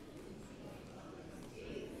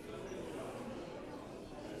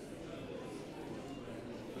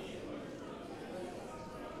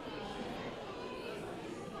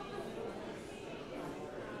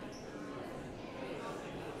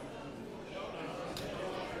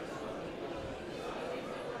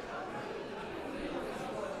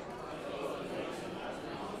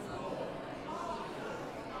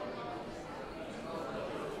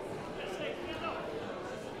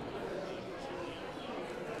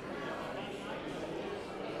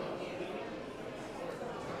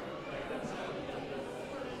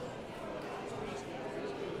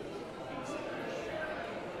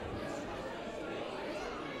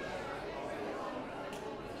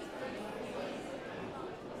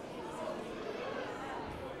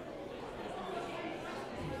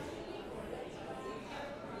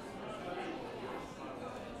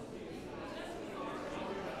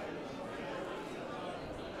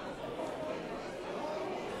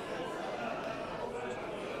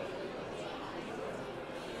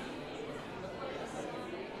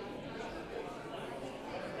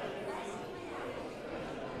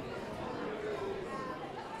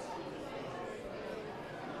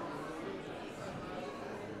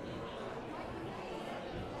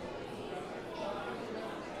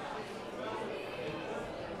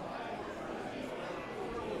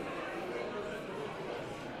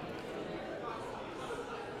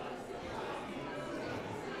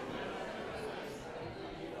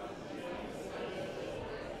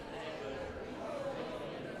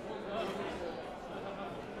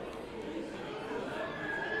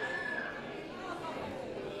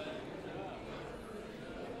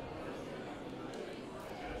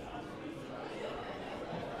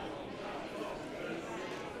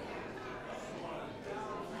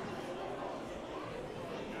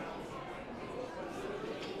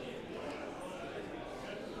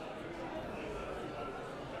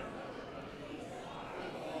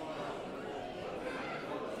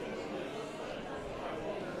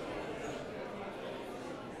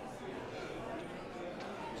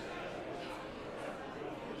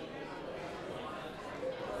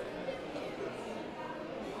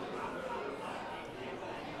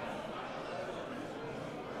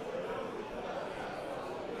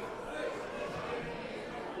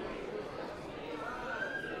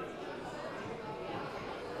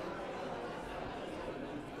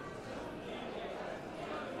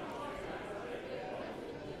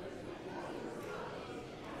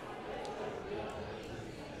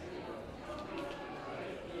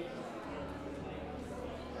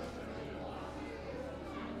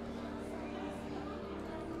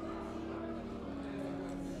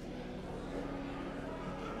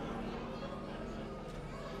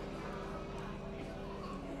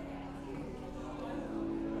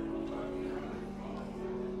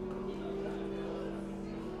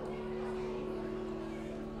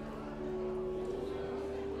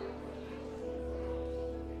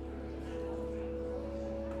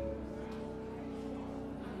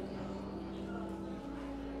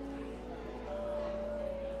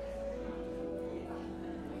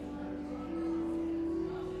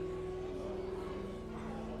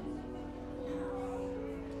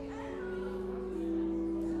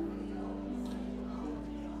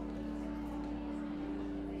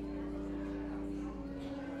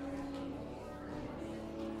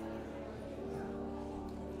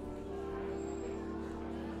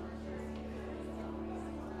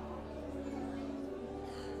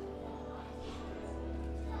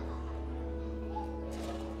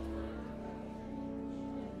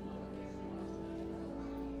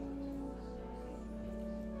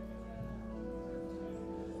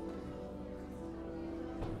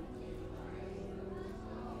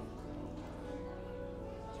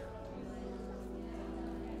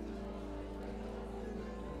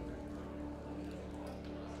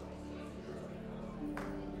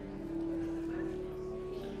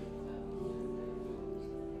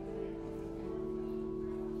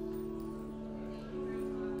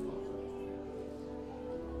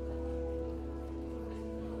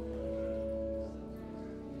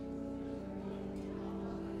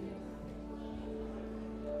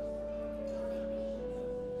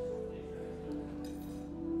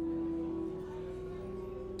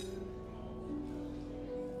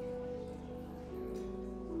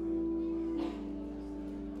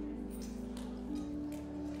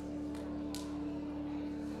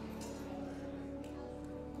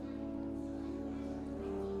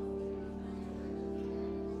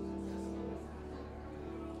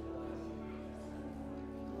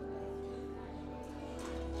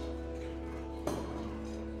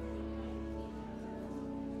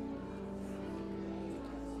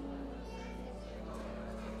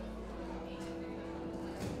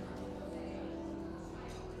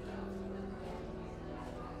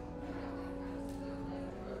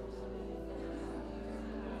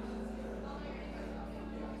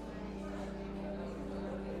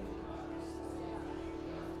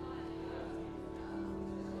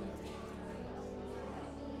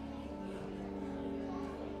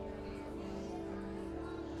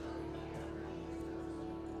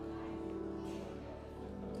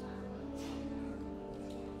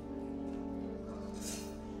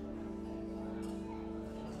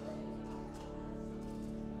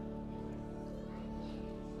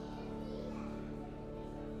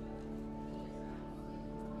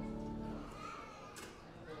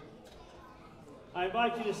 I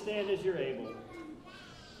invite you to stand as you're able.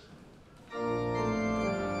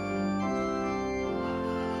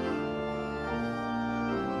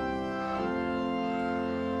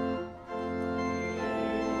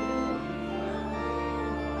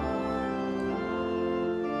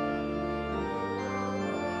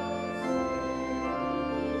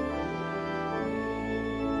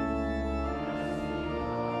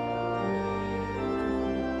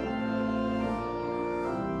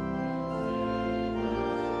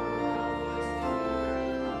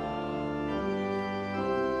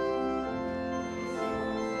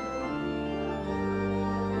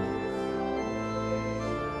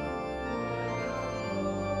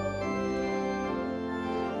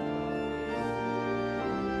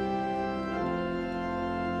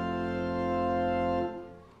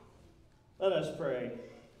 Let us pray.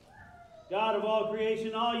 God of all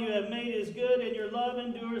creation, all you have made is good, and your love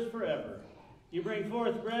endures forever. You bring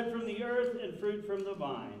forth bread from the earth and fruit from the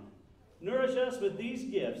vine. Nourish us with these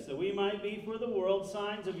gifts, that we might be for the world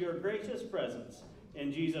signs of your gracious presence.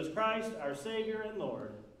 In Jesus Christ, our Savior and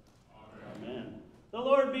Lord. Amen. Amen. The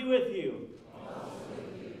Lord be with you.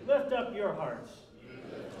 Lift up your hearts.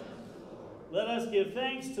 Let us give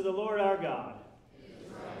thanks to the Lord our God.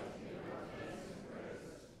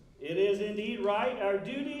 It is indeed right, our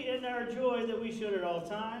duty and our joy, that we should at all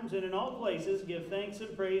times and in all places give thanks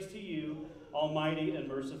and praise to you, Almighty and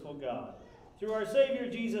merciful God, through our Savior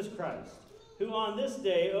Jesus Christ, who on this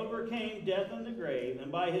day overcame death and the grave,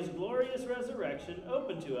 and by his glorious resurrection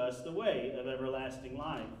opened to us the way of everlasting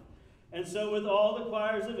life. And so with all the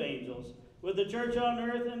choirs of angels, with the church on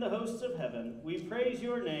earth and the hosts of heaven, we praise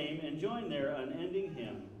your name and join their unending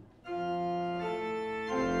hymn.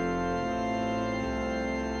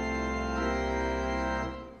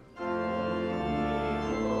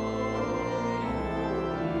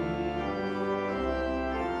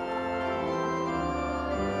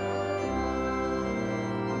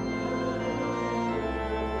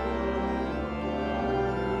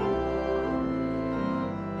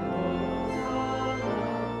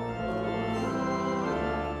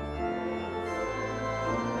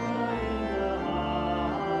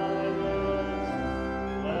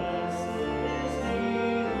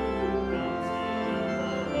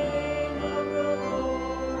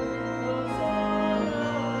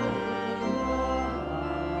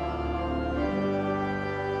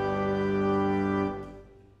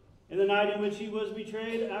 In which he was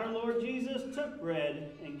betrayed, our Lord Jesus took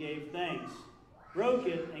bread and gave thanks, broke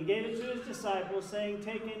it, and gave it to his disciples, saying,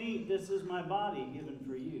 "Take and eat, this is my body given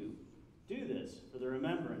for you. Do this for the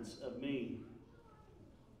remembrance of me."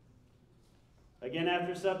 Again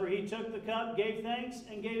after supper he took the cup, gave thanks,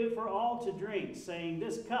 and gave it for all to drink, saying,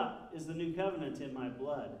 "This cup is the new covenant in my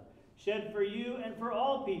blood, shed for you and for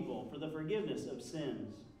all people for the forgiveness of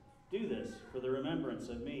sins. Do this for the remembrance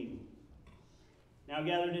of me." Now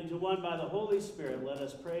gathered into one by the Holy Spirit, let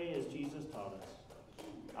us pray as Jesus taught us.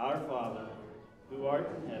 Our Father, who art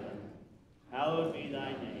in heaven, hallowed be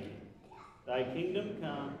thy name. Thy kingdom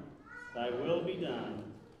come, thy will be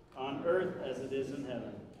done, on earth as it is in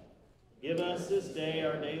heaven. Give us this day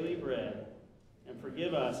our daily bread, and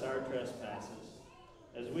forgive us our trespasses,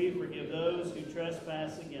 as we forgive those who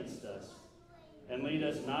trespass against us. And lead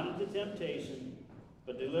us not into temptation,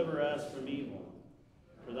 but deliver us from evil.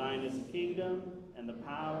 For thine is the kingdom, and the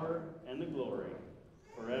power, and the glory,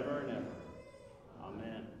 forever and ever.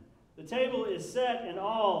 Amen. The table is set, and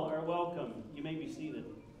all are welcome. You may be seated.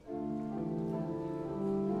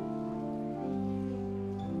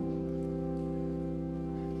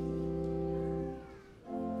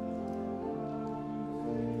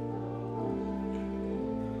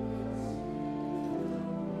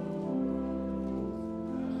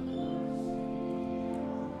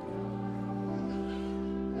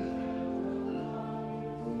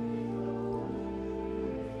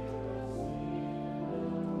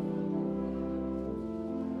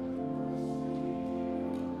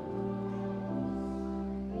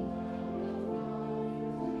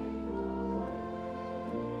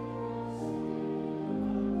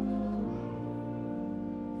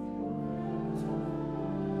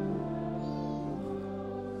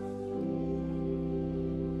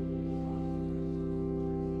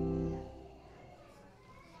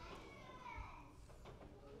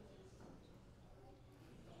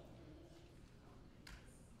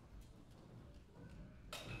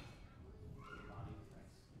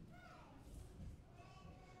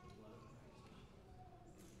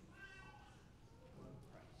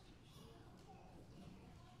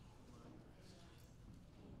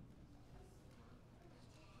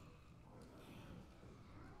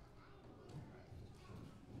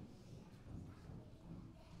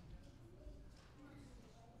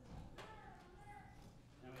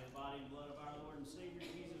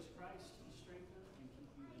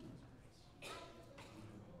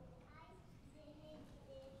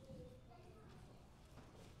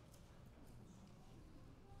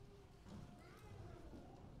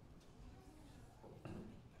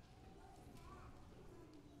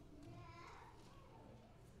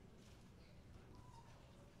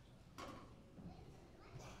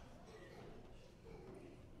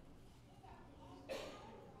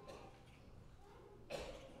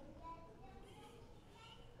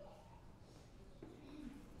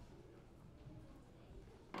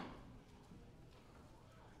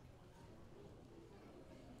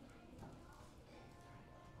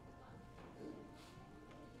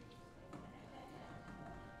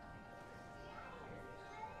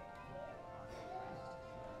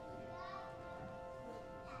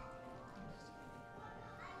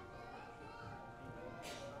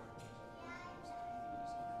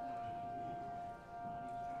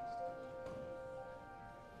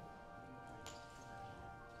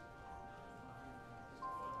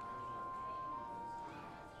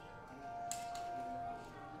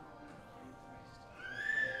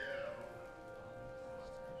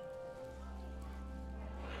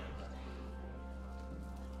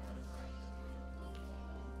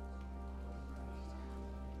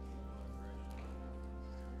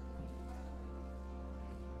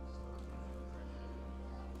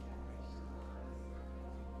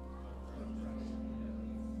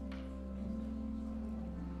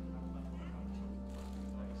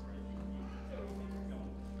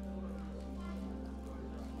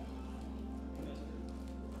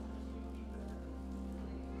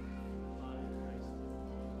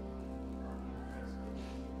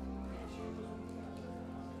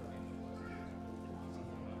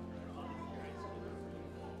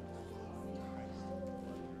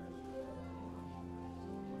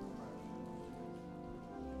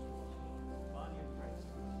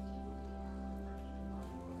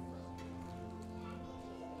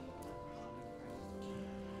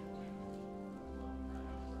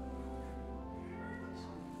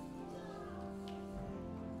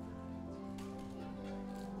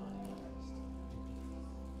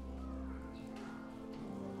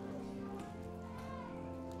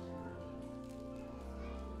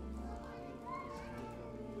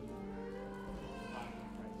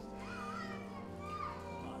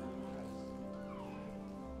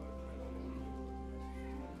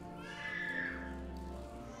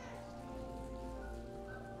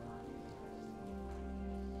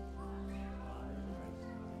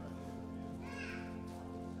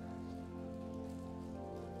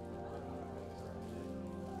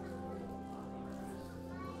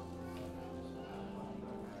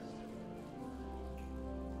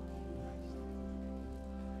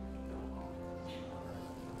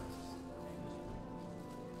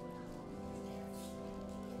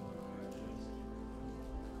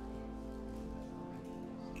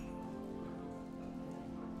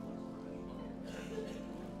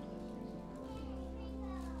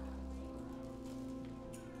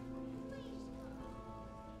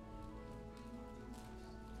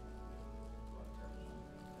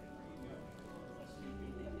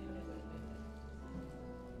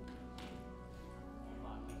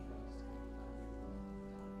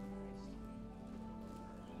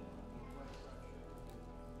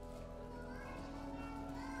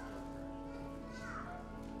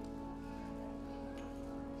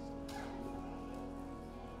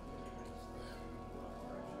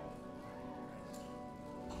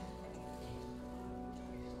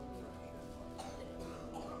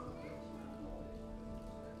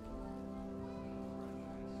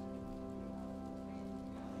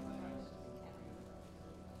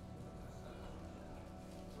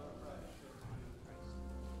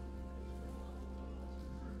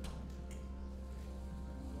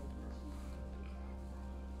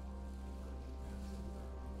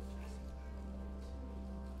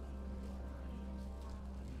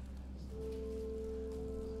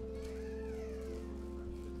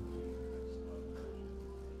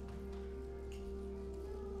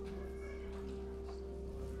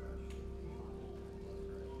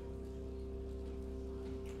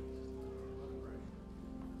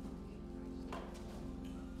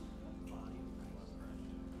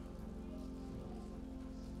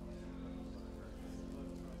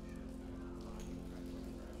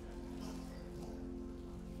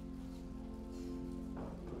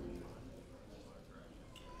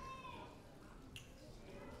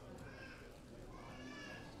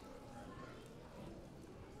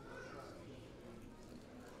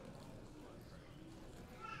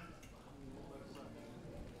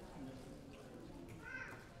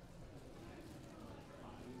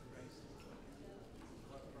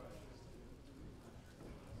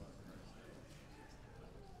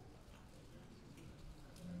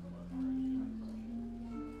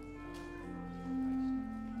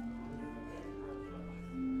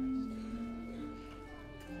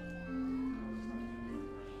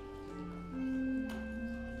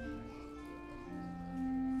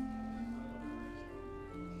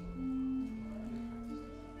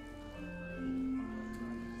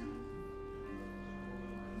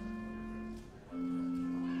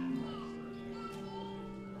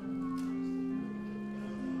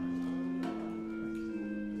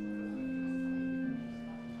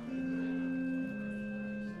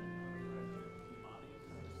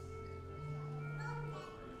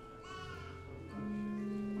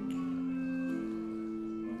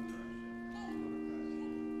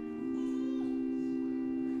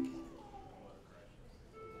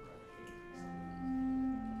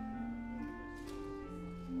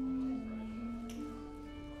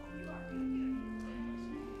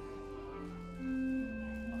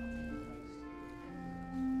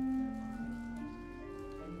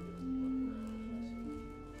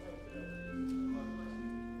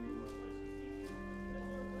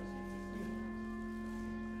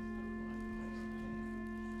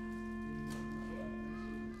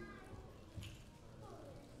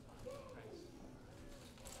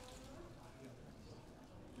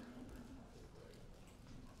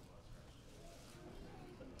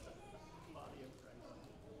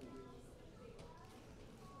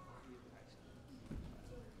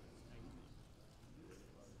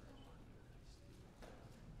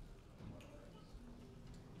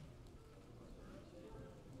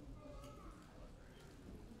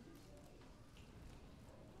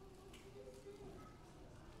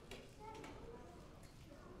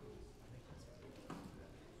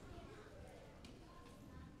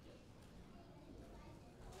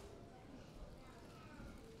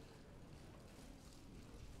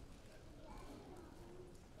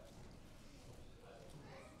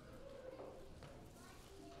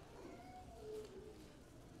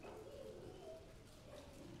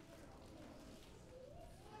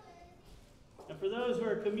 for those who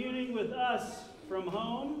are communing with us from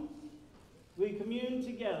home, we commune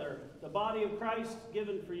together. The body of Christ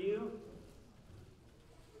given for you,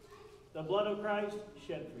 the blood of Christ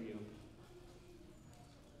shed for you.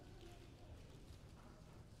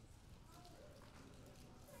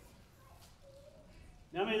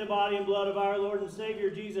 Now may the body and blood of our Lord and Savior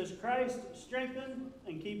Jesus Christ strengthen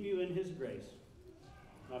and keep you in his grace.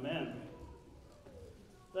 Amen.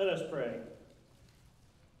 Let us pray.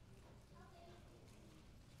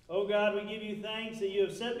 O God, we give you thanks that you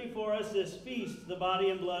have set before us this feast, the body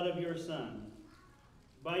and blood of your Son.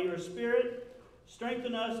 By your Spirit,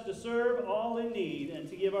 strengthen us to serve all in need and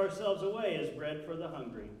to give ourselves away as bread for the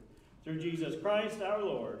hungry. Through Jesus Christ our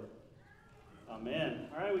Lord. Amen.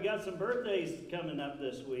 All right, we got some birthdays coming up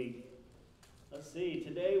this week. Let's see.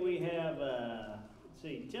 Today we have,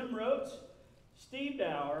 Tim Rotes, Steve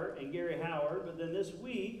Dower, and Gary Howard. But then this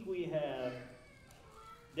week we have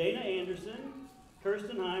Dana Anderson,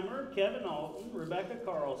 Kirsten Heimer, Kevin Alton, Rebecca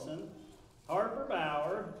Carlson, Harper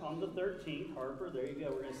Bauer on the 13th. Harper, there you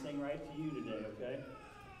go. We're going to sing right to you today, okay?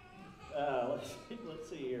 Let's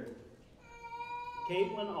see here.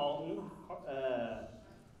 Caitlin Alton,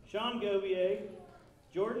 Sean Gobier,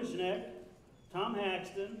 Jordan Schneck, Tom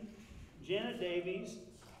Haxton, Janet Davies,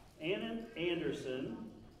 Anna Anderson,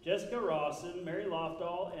 Jessica Rawson, Mary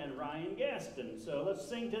Loftall, and Ryan Gaston. So let's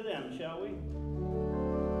sing to them, shall we?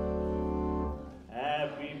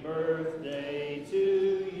 Happy birthday to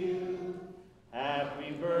you.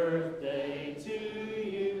 Happy birthday to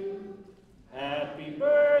you. Happy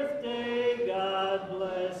birthday, God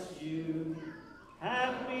bless you.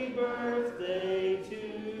 Happy birthday to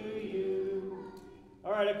you.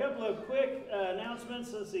 All right, a couple of quick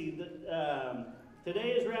announcements. Let's see. Today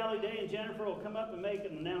is Rally Day, and Jennifer will come up and make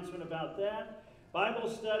an announcement about that. Bible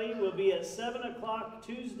study will be at 7 o'clock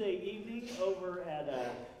Tuesday evening over at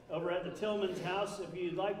the Tillman's house. If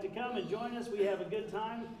you'd like to come and join us, we have a good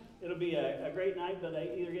time. It'll be a great night, but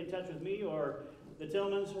either get in touch with me or the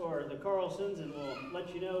Tillmans or the Carlsons, and we'll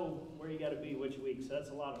let you know where you got to be which week. So that's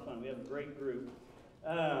a lot of fun. We have a great group.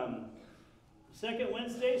 Second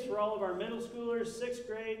Wednesdays for all of our middle schoolers, 6th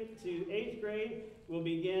grade to 8th grade, will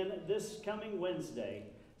begin this coming Wednesday.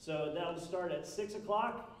 So that'll start at 6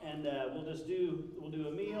 o'clock, and we'll do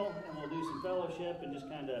a meal, and we'll do some fellowship, and just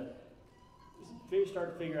kind of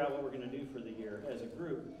start to figure out what we're going to do for the year as a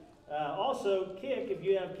group. Also, KIC, if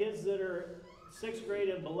you have kids that are 6th grade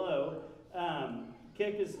and below,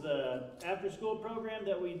 KIC is the after-school program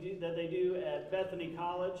that they do at Bethany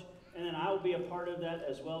College, and then I will be a part of that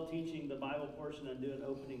as well, teaching the Bible portion and doing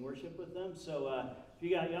opening worship with them. So if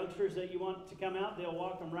you got youngsters that you want to come out, they'll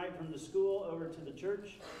walk them right from the school over to the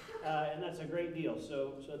church, and that's a great deal.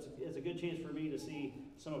 So it's a good chance for me to see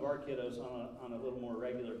some of our kiddos on a little more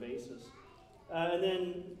regular basis. And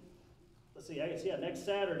then, let's see, next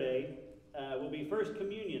Saturday will be First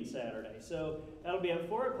Communion Saturday. So that'll be at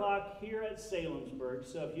 4 o'clock here at Salemsburg.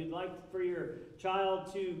 So if you'd like for your child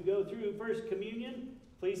to go through First Communion,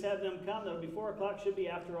 please have them come. That'll be 4 o'clock, should be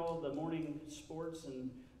after all the morning sports and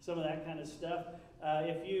some of that kind of stuff.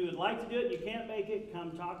 If you would like to do it, you can't make it,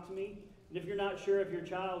 come talk to me. And if you're not sure if your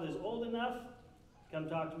child is old enough, come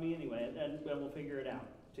talk to me anyway, and we'll figure it out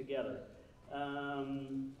together.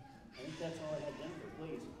 I think that's all I had, Jennifer,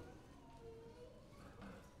 please.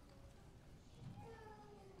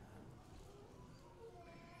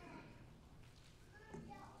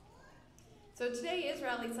 So today is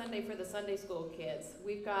Rally Sunday for the Sunday School kids.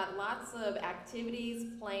 We've got lots of activities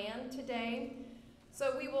planned today.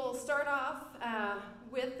 So we will start off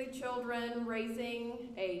with the children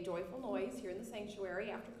raising a joyful noise here in the sanctuary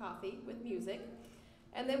after coffee with music.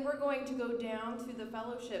 And then we're going to go down to the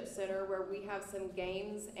Fellowship Center where we have some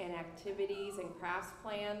games and activities and crafts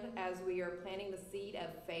planned as we are planting the seed of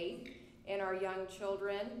faith in our young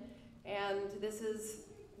children. And this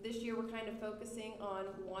year we're kind of focusing on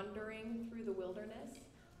wandering through the wilderness.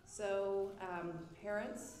 So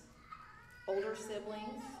parents, older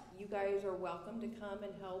siblings, you guys are welcome to come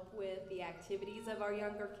and help with the activities of our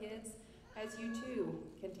younger kids, as you too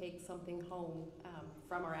can take something home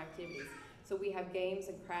from our activities. So we have games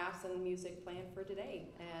and crafts and music planned for today,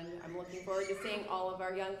 and I'm looking forward to seeing all of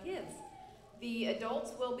our young kids. The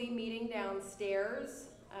adults will be meeting downstairs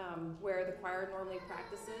where the choir normally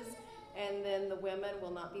practices, and then the women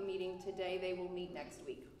will not be meeting today. They will meet next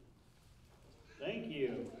week. Thank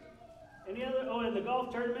you. Any other? Oh, in the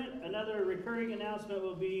golf tournament, another recurring announcement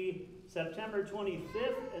will be September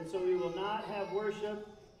 25th, and so we will not have worship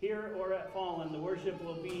here or at Fallen. The worship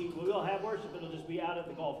we will have worship, it'll just be out at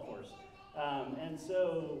the golf course. And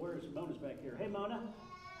so, where's Mona's back here? Hey, Mona,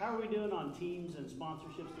 how are we doing on teams and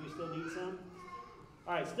sponsorships? Do we still need some?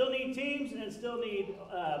 All right, still need teams and still need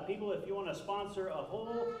people. If you want to sponsor a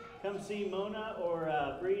whole, come see Mona or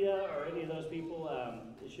Brita or any of those people.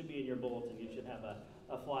 It should be in your bulletin. You should have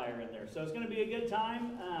a flyer in there. So it's going to be a good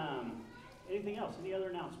time. Anything else? Any other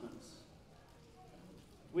announcements?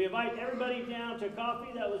 We invite everybody down to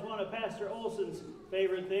coffee. That was one of Pastor Olson's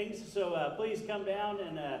favorite things. So please come down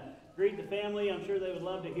and greet the family. I'm sure they would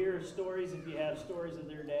love to hear stories if you have stories of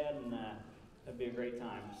their dad, and that'd be a great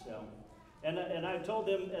time. So. And I told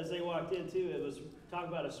them as they walked in too, it was talk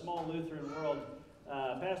about a small Lutheran world.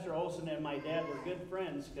 Pastor Olson and my dad were good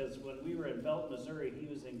friends because when we were in Belton, Missouri, he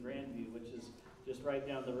was in Grandview, which is just right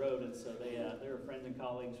down the road. And so they were friends and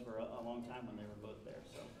colleagues for a long time when they were both there.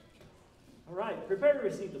 So, all right, prepare to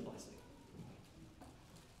receive the blessing.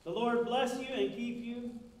 The Lord bless you and keep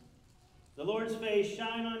you. The Lord's face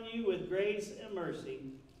shine on you with grace and mercy.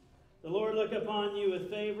 The Lord look upon you with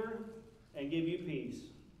favor and give you peace.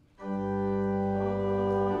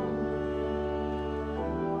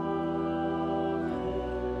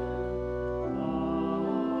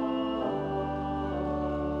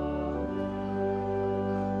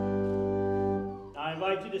 I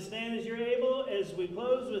invite you to stand as you're able as we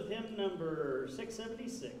close with hymn number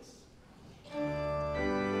 676.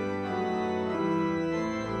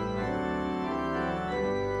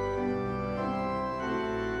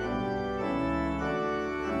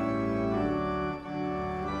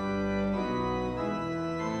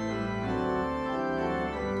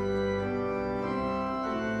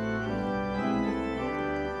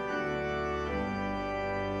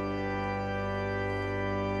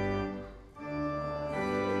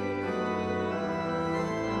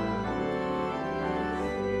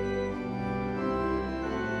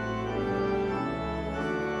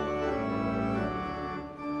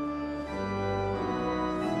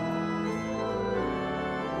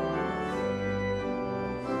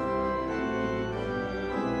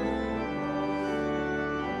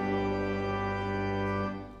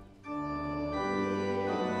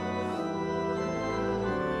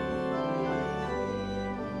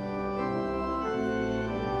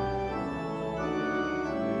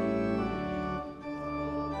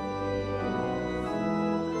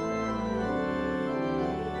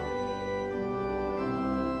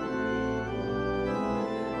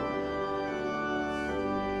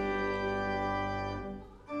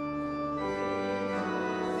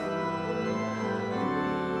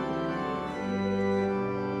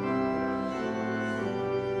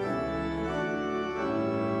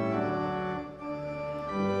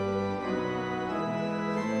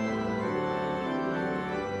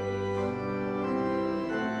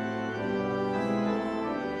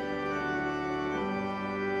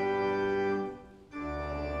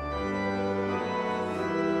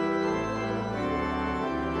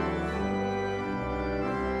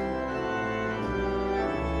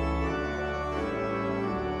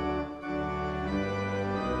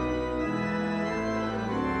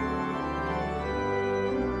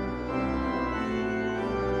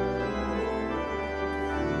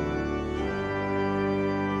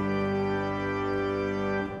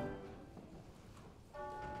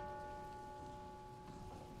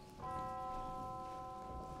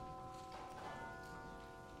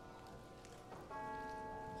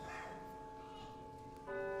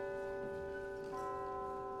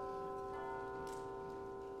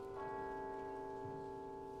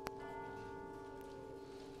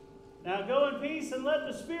 Now go in peace and let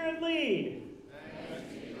the Spirit lead.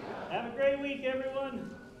 Have a great week, everyone.